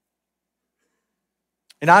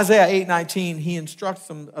 In Isaiah 8:19, he instructs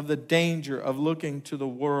them of the danger of looking to the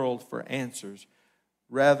world for answers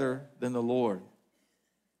rather than the Lord.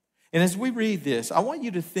 And as we read this, I want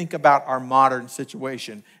you to think about our modern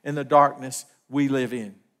situation and the darkness we live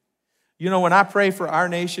in. You know, when I pray for our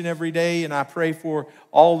nation every day and I pray for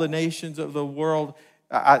all the nations of the world,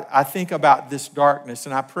 I think about this darkness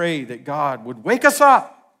and I pray that God would wake us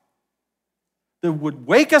up. That would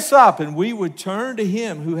wake us up and we would turn to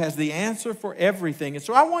him who has the answer for everything. And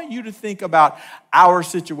so I want you to think about our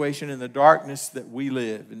situation in the darkness that we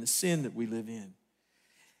live, in the sin that we live in.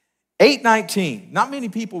 8:19. Not many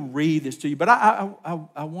people read this to you, but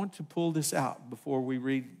I want to pull this out before we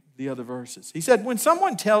read the other verses. He said, when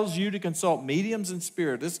someone tells you to consult mediums and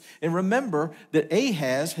spiritists, and remember that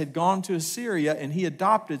Ahaz had gone to Assyria and he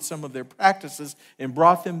adopted some of their practices and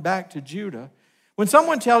brought them back to Judah. When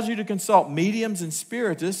someone tells you to consult mediums and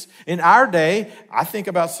spiritists, in our day, I think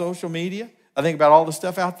about social media. I think about all the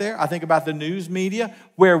stuff out there. I think about the news media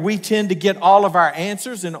where we tend to get all of our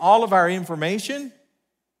answers and all of our information.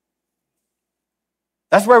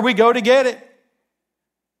 That's where we go to get it.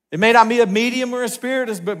 It may not be a medium or a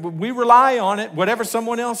spiritist, but we rely on it. Whatever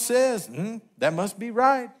someone else says, that must be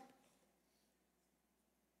right.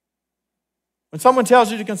 When someone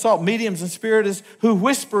tells you to consult mediums and spiritists who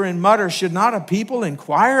whisper and mutter, should not a people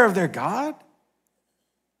inquire of their God?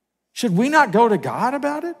 Should we not go to God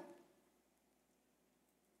about it?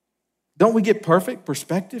 Don't we get perfect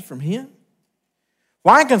perspective from him?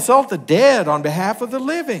 Why consult the dead on behalf of the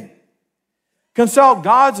living? Consult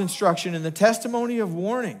God's instruction in the testimony of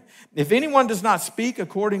warning. If anyone does not speak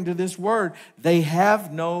according to this word, they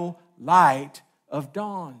have no light of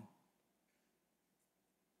dawn.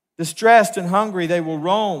 Distressed and hungry, they will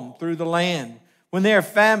roam through the land. When they are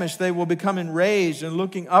famished, they will become enraged and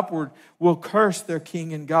looking upward will curse their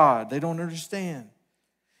king and God. They don't understand.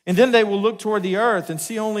 And then they will look toward the earth and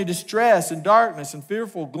see only distress and darkness and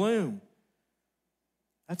fearful gloom.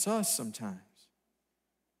 That's us sometimes.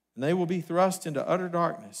 And they will be thrust into utter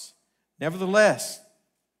darkness. Nevertheless,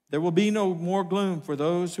 there will be no more gloom for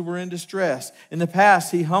those who were in distress. In the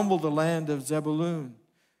past, he humbled the land of Zebulun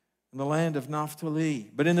and the land of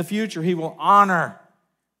Naphtali. But in the future, he will honor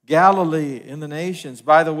Galilee in the nations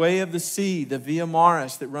by the way of the sea, the Via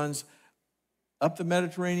Maris that runs up the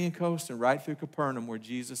Mediterranean coast and right through Capernaum where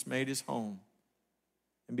Jesus made his home.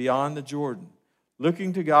 And beyond the Jordan,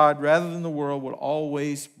 looking to God rather than the world will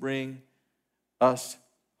always bring us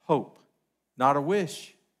hope, not a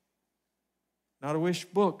wish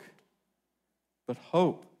book, but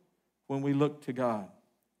hope. When we look to God,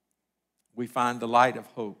 we find the light of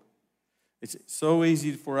hope. It's so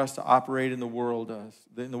easy for us to operate in the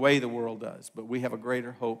way the world does, but we have a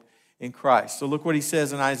greater hope in Christ. So look what he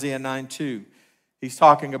says in Isaiah 9:2. He's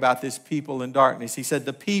talking about this people in darkness. He said,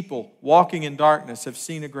 the people walking in darkness have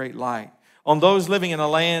seen a great light. On those living in a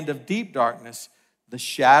land of deep darkness, the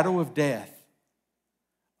shadow of death,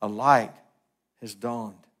 a light has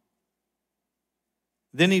dawned.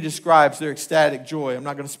 Then he describes their ecstatic joy. I'm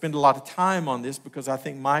not going to spend a lot of time on this because I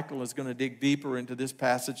think Michael is going to dig deeper into this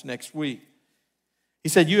passage next week. He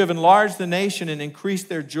said, you have enlarged the nation and increased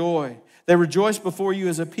their joy. They rejoice before you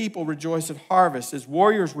as a people rejoice at harvest, as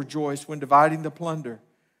warriors rejoice when dividing the plunder.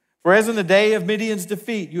 For as in the day of Midian's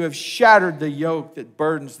defeat, you have shattered the yoke that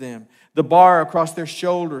burdens them, the bar across their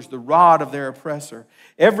shoulders, the rod of their oppressor.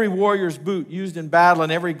 Every warrior's boot used in battle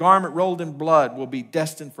and every garment rolled in blood will be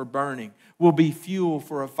destined for burning, will be fuel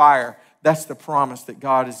for a fire. That's the promise that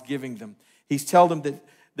God is giving them. He's telling them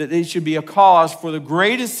that it should be a cause for the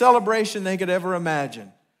greatest celebration they could ever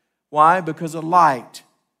imagine. Why? Because the light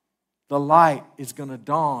is going to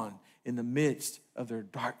dawn in the midst of their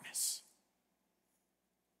darkness.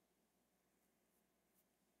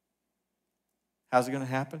 How's it going to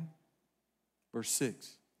happen? Verse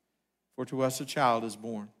 6. For to us a child is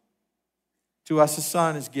born. To us a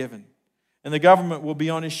son is given. And the government will be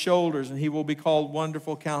on his shoulders, and he will be called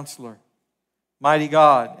Wonderful Counselor, Mighty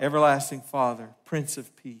God, Everlasting Father, Prince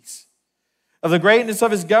of Peace. Of the greatness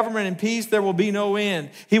of his government and peace there will be no end.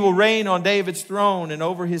 He will reign on David's throne and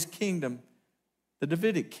over his kingdom, the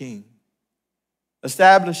Davidic king,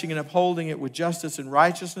 establishing and upholding it with justice and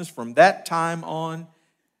righteousness from that time on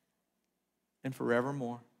and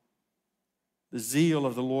forevermore. The zeal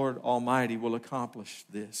of the Lord Almighty will accomplish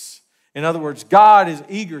this. In other words, God is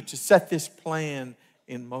eager to set this plan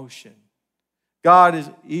in motion. God is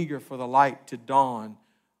eager for the light to dawn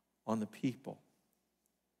on the people.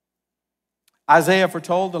 Isaiah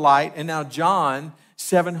foretold the light, and now John,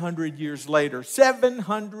 700 years later,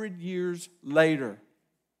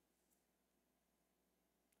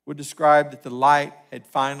 would describe that the light had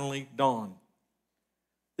finally dawned.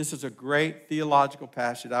 This is a great theological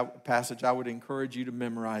passage. I would encourage you to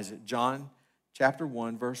memorize it. John chapter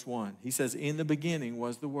 1, verse 1. He says, in the beginning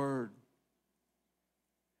was the Word.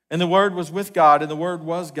 And the Word was with God, and the Word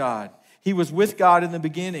was God. He was with God in the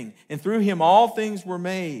beginning, and through him all things were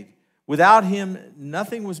made. Without him,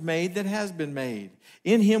 nothing was made that has been made.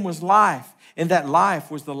 In him was life, and that life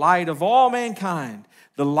was the light of all mankind.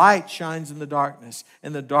 The light shines in the darkness,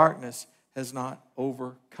 and the darkness has not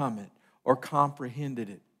overcome it or comprehended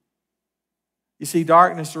it. You see,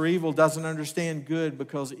 darkness or evil doesn't understand good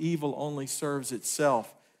because evil only serves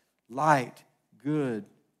itself. Light,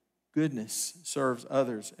 goodness serves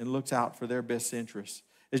others and looks out for their best interests.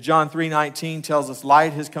 As John 3:19 tells us,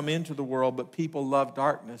 light has come into the world, but people love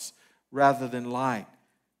darkness rather than light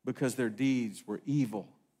because their deeds were evil.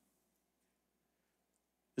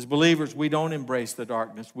 As believers, we don't embrace the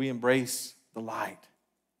darkness. We embrace the light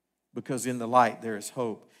because in the light there is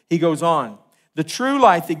hope. He goes on, the true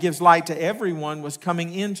light that gives light to everyone was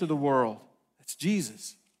coming into the world. That's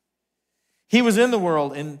Jesus. He was in the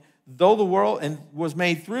world, and though the world was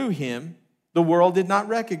made through him, the world did not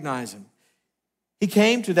recognize him. He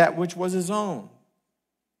came to that which was his own,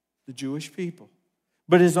 the Jewish people.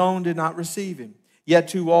 But his own did not receive him. Yet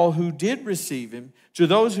to all who did receive him, to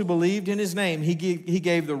those who believed in his name, he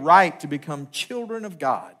gave the right to become children of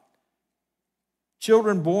God.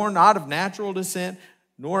 Children born not of natural descent,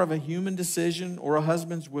 nor of a human decision or a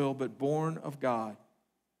husband's will, but born of God.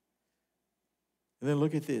 And then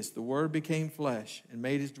look at this. The Word became flesh and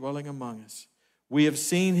made his dwelling among us. We have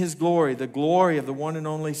seen his glory, the glory of the one and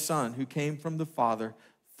only Son who came from the Father,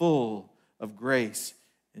 full of grace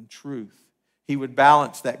and truth. He would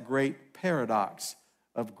balance that great paradox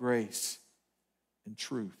of grace and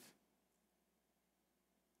truth.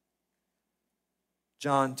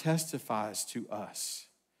 John testifies to us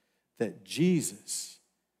that Jesus,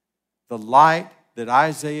 the light that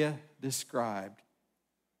Isaiah described,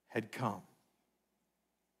 had come.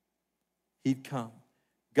 He'd come.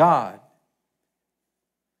 God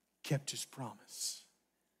kept his promise.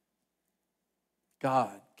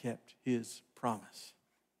 God kept his promise.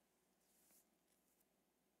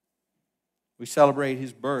 We celebrate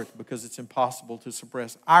his birth because it's impossible to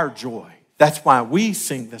suppress our joy. That's why we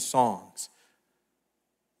sing the songs.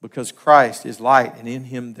 Because Christ is light, and in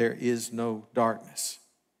him there is no darkness.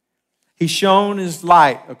 He shone his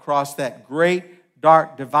light across that great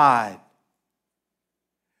dark divide.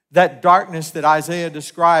 That darkness that Isaiah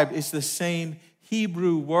described is the same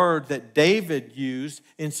Hebrew word that David used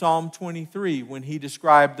in Psalm 23 when he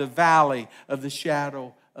described the valley of the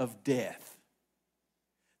shadow of death.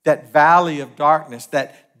 That valley of darkness,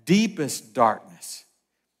 that deepest darkness.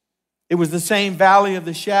 It was the same valley of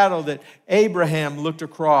the shadow that Abraham looked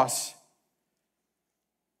across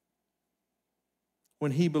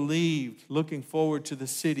when he believed, looking forward to the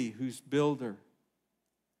city whose builder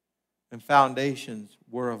and foundations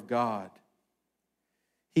were of God.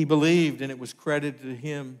 He believed, and it was credited to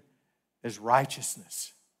him as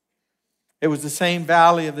righteousness. It was the same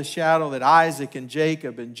valley of the shadow that Isaac and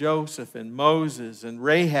Jacob and Joseph and Moses and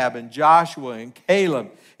Rahab and Joshua and Caleb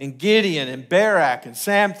and Gideon and Barak and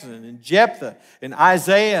Samson and Jephthah and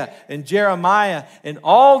Isaiah and Jeremiah and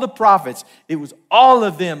all the prophets. It was all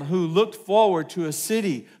of them who looked forward to a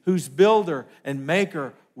city whose builder and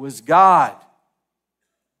maker was God.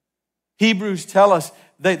 Hebrews tell us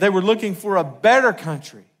they were looking for a better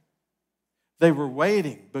country. They were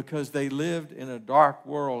waiting because they lived in a dark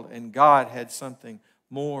world and God had something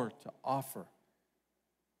more to offer.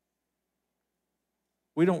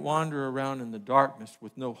 We don't wander around in the darkness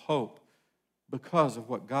with no hope because of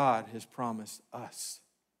what God has promised us.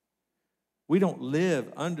 We don't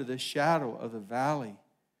live under the shadow of the valley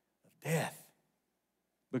of death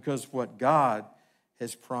because what God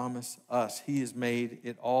has promised us. He has made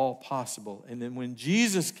it all possible. And then when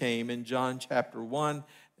Jesus came in John chapter 1,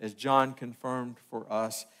 as John confirmed for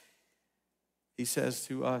us, he says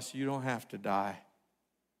to us, you don't have to die.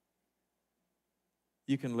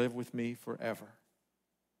 You can live with me forever.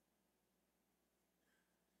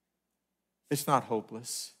 It's not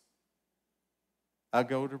hopeless. I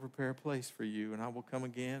go to prepare a place for you, and I will come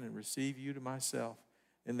again and receive you to myself,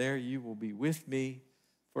 and there you will be with me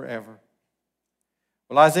forever.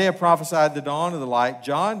 Well, Isaiah prophesied the dawn of the light.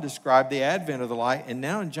 John described the advent of the light. And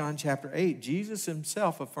now in John chapter 8, Jesus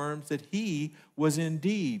himself affirms that he was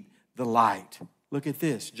indeed the light. Look at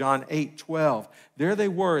this, John 8:12. There they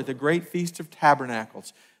were at the great Feast of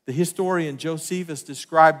Tabernacles. The historian Josephus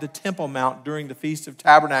described the Temple Mount during the Feast of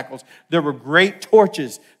Tabernacles. There were great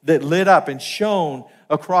torches that lit up and shone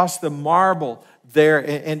across the marble there.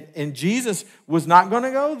 And Jesus was not going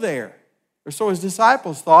to go there. Or so his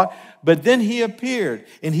disciples thought. But then he appeared,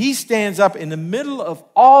 and he stands up in the middle of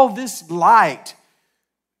all this light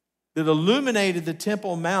that illuminated the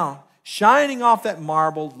Temple Mount, shining off that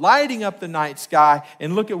marble, lighting up the night sky.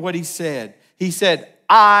 And look at what he said. He said,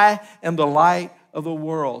 I am the light of the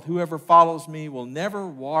world. Whoever follows me will never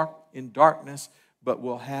walk in darkness, but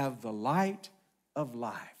will have the light of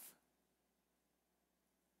life.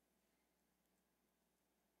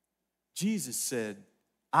 Jesus said,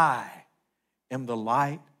 I am the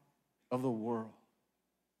light of the world.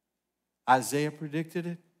 Isaiah predicted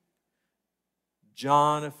it.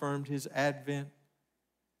 John affirmed his advent.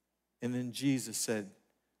 And then Jesus said,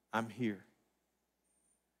 I'm here.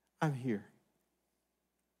 I'm here.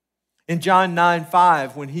 In John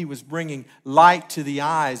 9:5, when he was bringing light to the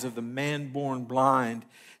eyes of the man born blind,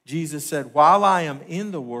 Jesus said, while I am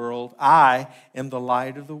in the world, I am the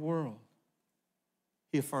light of the world.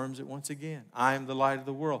 He affirms it once again. I am the light of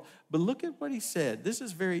the world. But look at what he said. This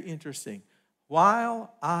is very interesting.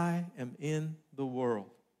 While I am in the world.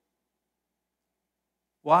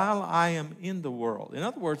 While I am in the world. In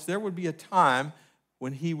other words, there would be a time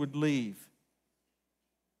when he would leave.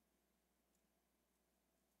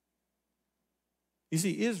 You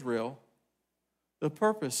see, Israel, the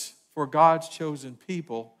purpose for God's chosen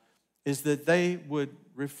people is that they would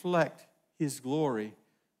reflect his glory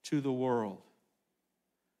to the world.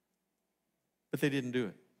 But they didn't do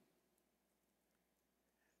it.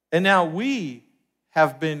 And now we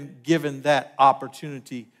have been given that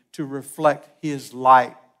opportunity to reflect his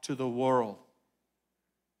light to the world.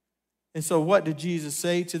 And so what did Jesus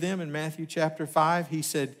say to them in Matthew chapter 5? He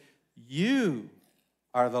said, you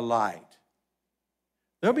are the light.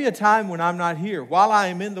 There'll be a time when I'm not here. While I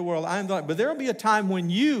am in the world, I am the light. But there'll be a time when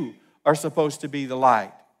you are supposed to be the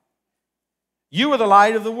light. You are the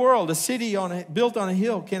light of the world. A city built on a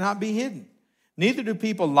hill cannot be hidden. Neither do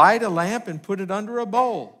people light a lamp and put it under a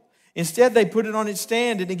bowl. Instead, they put it on its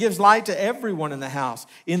stand, and it gives light to everyone in the house.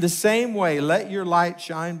 In the same way, let your light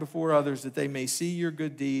shine before others, that they may see your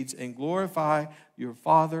good deeds and glorify your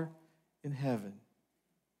Father in heaven.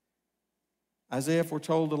 Isaiah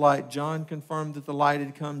foretold the light. John confirmed that the light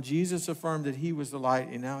had come. Jesus affirmed that he was the light.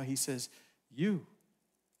 And now he says, you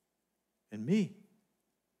and me,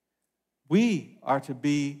 we are to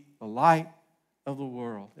be the light of the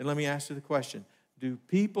world. And let me ask you the question. Do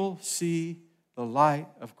people see the light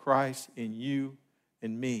of Christ in you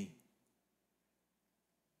and me?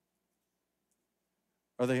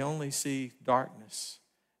 Or they only see darkness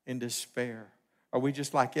and despair? Are we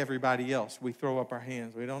just like everybody else? We throw up our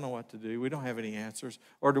hands. We don't know what to do. We don't have any answers.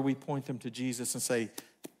 Or do we point them to Jesus and say,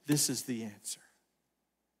 this is the answer?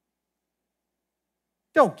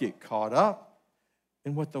 Don't get caught up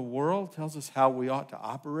in what the world tells us how we ought to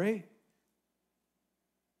operate.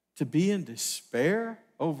 To be in despair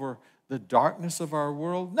over the darkness of our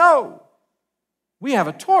world? No. We have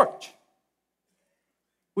a torch.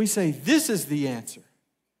 We say, this is the answer.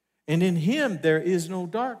 And in him there is no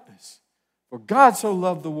darkness. For God so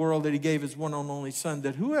loved the world that he gave his one and only Son,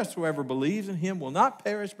 that whosoever believes in him will not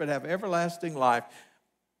perish but have everlasting life.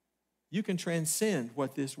 You can transcend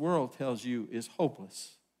what this world tells you is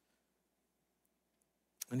hopeless.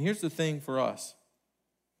 And here's the thing for us.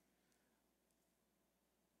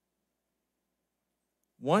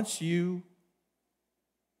 Once you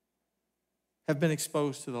have been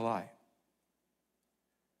exposed to the light,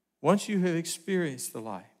 once you have experienced the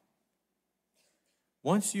light,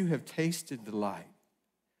 once you have tasted the light,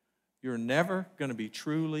 you're never going to be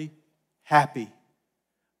truly happy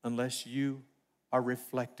unless you are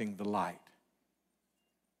reflecting the light.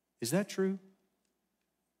 Is that true?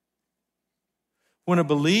 When a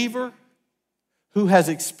believer who has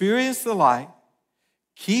experienced the light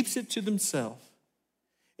keeps it to themselves,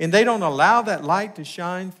 and they don't allow that light to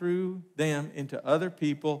shine through them into other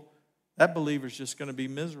people, that believer is just going to be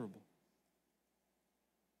miserable.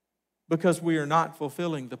 Because we are not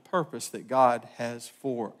fulfilling the purpose that God has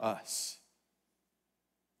for us.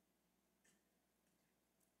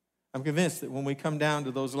 I'm convinced that when we come down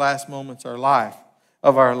to those last moments of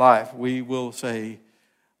our life, we will say,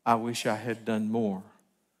 I wish I had done more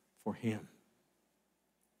for him.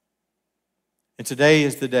 And today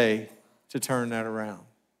is the day to turn that around.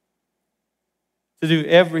 To do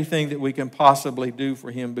everything that we can possibly do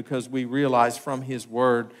for him, because we realize from his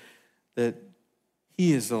word that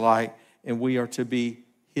he is the light and we are to be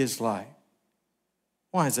his light.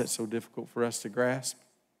 Why is that so difficult for us to grasp?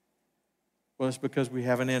 Well, it's because we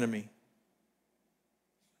have an enemy.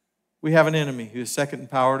 We have an enemy who is second in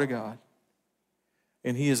power to God,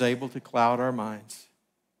 and he is able to cloud our minds.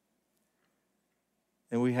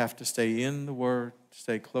 And we have to stay in the word,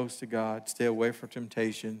 stay close to God, stay away from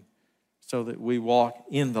temptation, so that we walk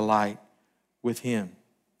in the light with him.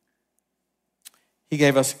 He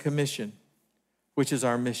gave us a commission, which is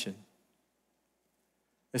our mission.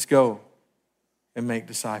 Let's go and make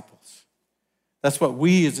disciples. That's what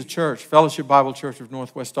we as a church, Fellowship Bible Church of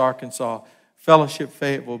Northwest Arkansas, Fellowship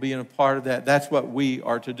Fayetteville, being a part of that, that's what we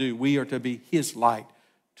are to do. We are to be his light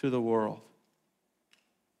to the world.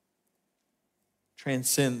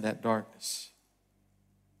 Transcend that darkness.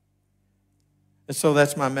 And so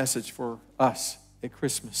that's my message for us at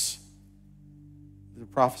Christmas. The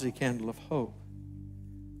prophecy candle of hope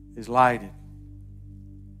is lighted,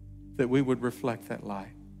 that we would reflect that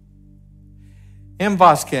light. Ann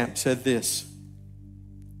Voskamp said this.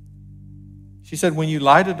 She said, when you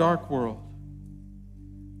light a dark world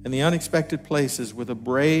and the unexpected places with a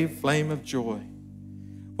brave flame of joy,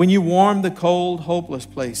 when you warm the cold, hopeless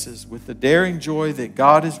places with the daring joy that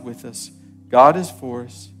God is with us, God is for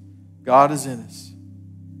us, God is in us.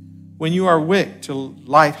 When you are wick to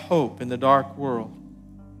light hope in the dark world,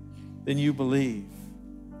 then you believe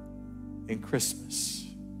in Christmas.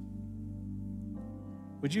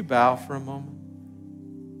 Would you bow for a moment?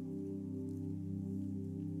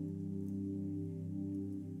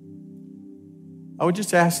 I would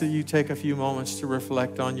just ask that you take a few moments to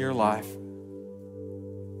reflect on your life.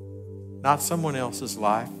 Not someone else's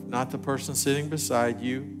life, not the person sitting beside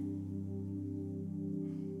you,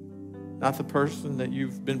 not the person that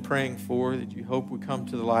you've been praying for, that you hope would come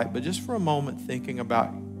to the light, but just for a moment thinking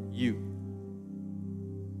about you.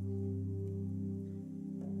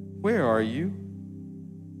 Where are you?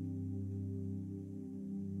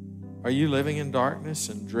 Are you living in darkness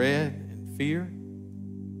and dread and fear?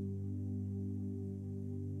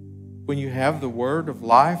 When you have the word of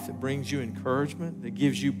life that brings you encouragement, that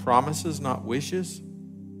gives you promises, not wishes.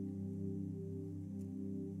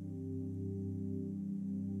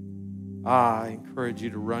 I encourage you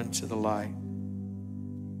to run to the light.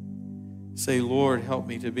 Say, Lord, help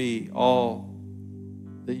me to be all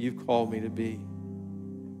that you've called me to be.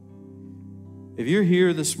 If you're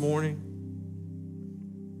here this morning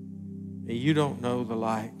and you don't know the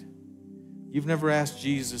light, you've never asked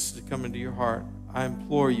Jesus to come into your heart, I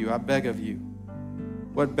implore you, I beg of you,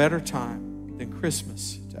 what better time than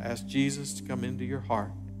Christmas to ask Jesus to come into your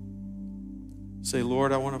heart? Say,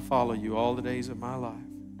 Lord, I want to follow you all the days of my life.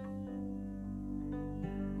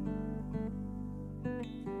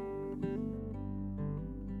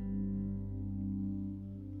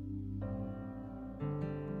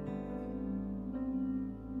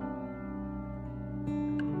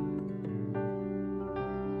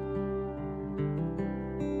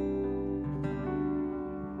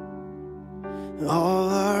 All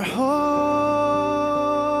our hope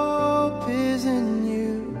is in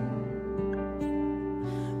you.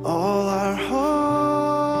 All our hope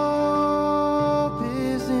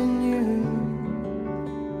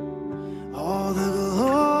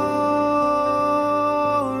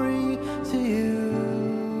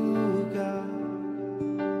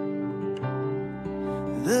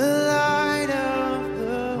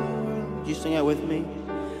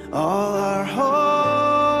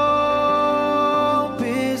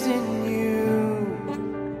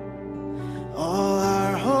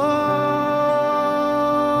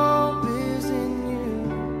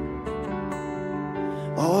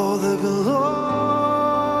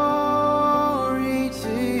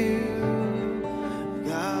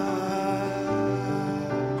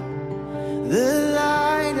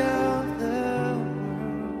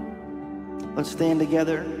Let's stand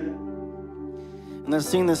together. And let's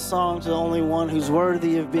sing this song to the only one who's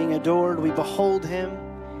worthy of being adored. We behold him.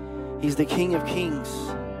 He's the King of Kings.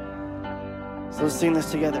 So let's sing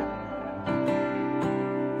this together.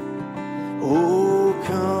 Oh,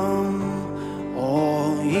 come,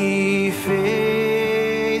 all ye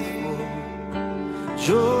faithful,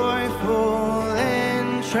 joyful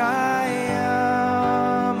and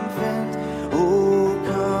triumphant. Oh,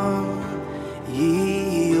 come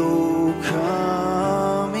ye, oh,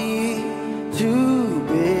 come ye to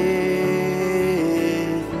Bethlehem.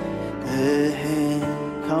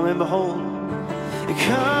 Come and behold.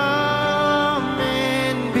 Come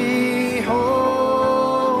and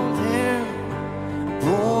behold him,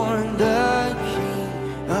 born the King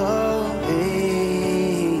of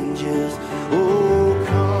angels. Oh,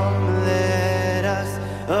 come, let us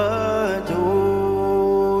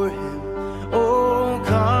adore him. Oh,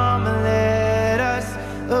 come, let us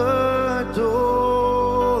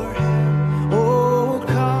adore him. Oh,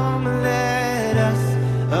 come, let us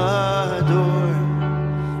adore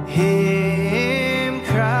him.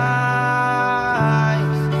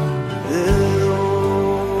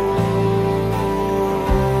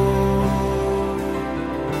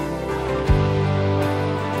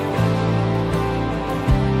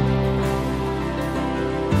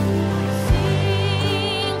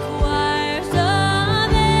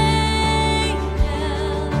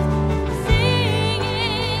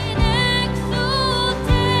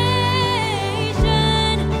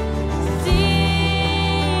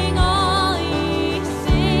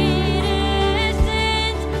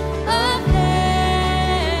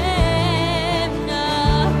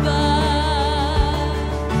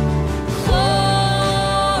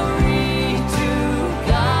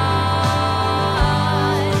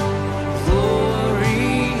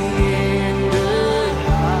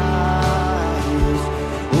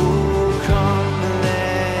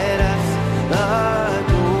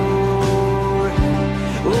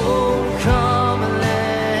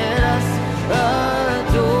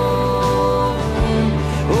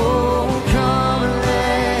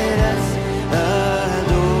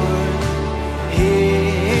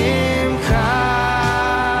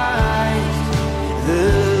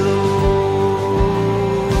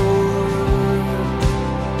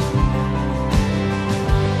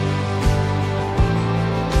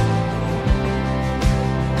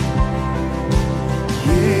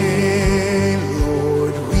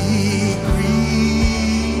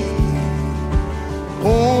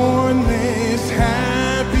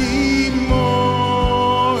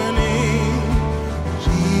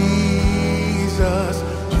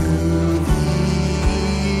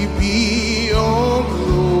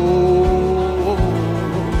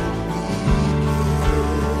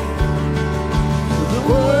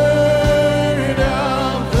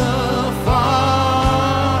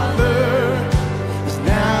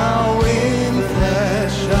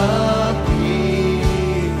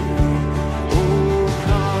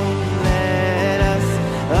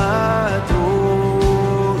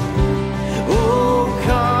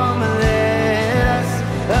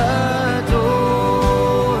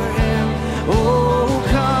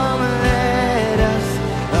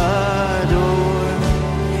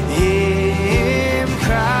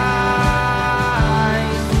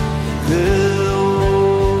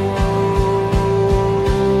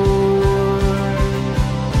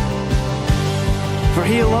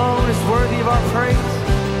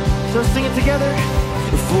 So sing it together.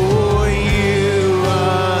 For you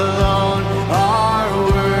alone are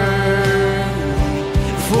worthy.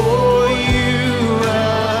 For you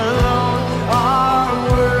alone are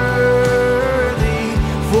worthy.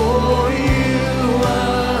 For you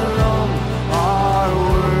alone are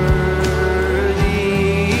worthy.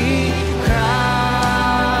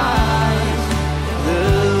 Christ the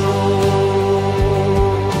Lord.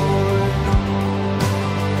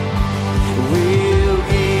 We'll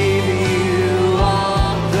give you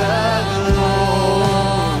all the glory.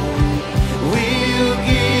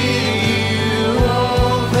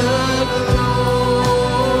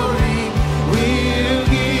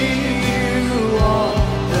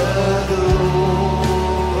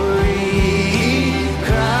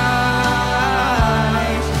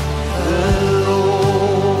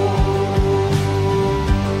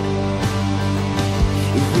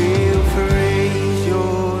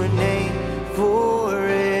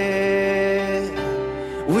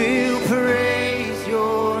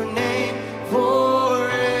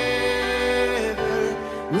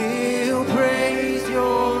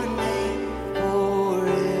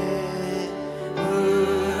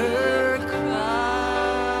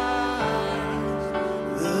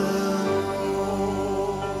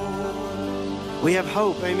 We have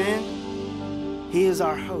hope, amen? He is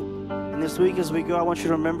our hope. And this week as we go, I want you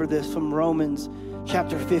to remember this from Romans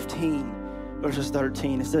chapter 15, verses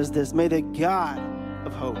 13. It says this, may the God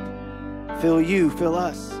of hope fill you, fill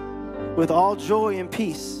us with all joy and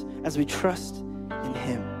peace as we trust in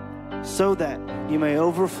him, so that you may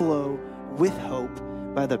overflow with hope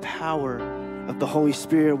by the power of the Holy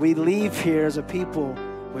Spirit. We leave here as a people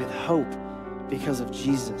with hope because of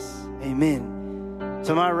Jesus. Amen.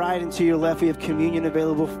 To my right and to your left, we have communion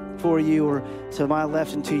available for you, or to my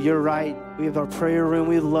left and to your right, we have our prayer room.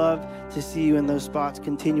 We'd love to see you in those spots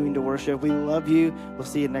continuing to worship. We love you. We'll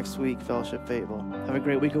see you next week, Fellowship Fayetteville. Have a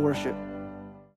great week of worship.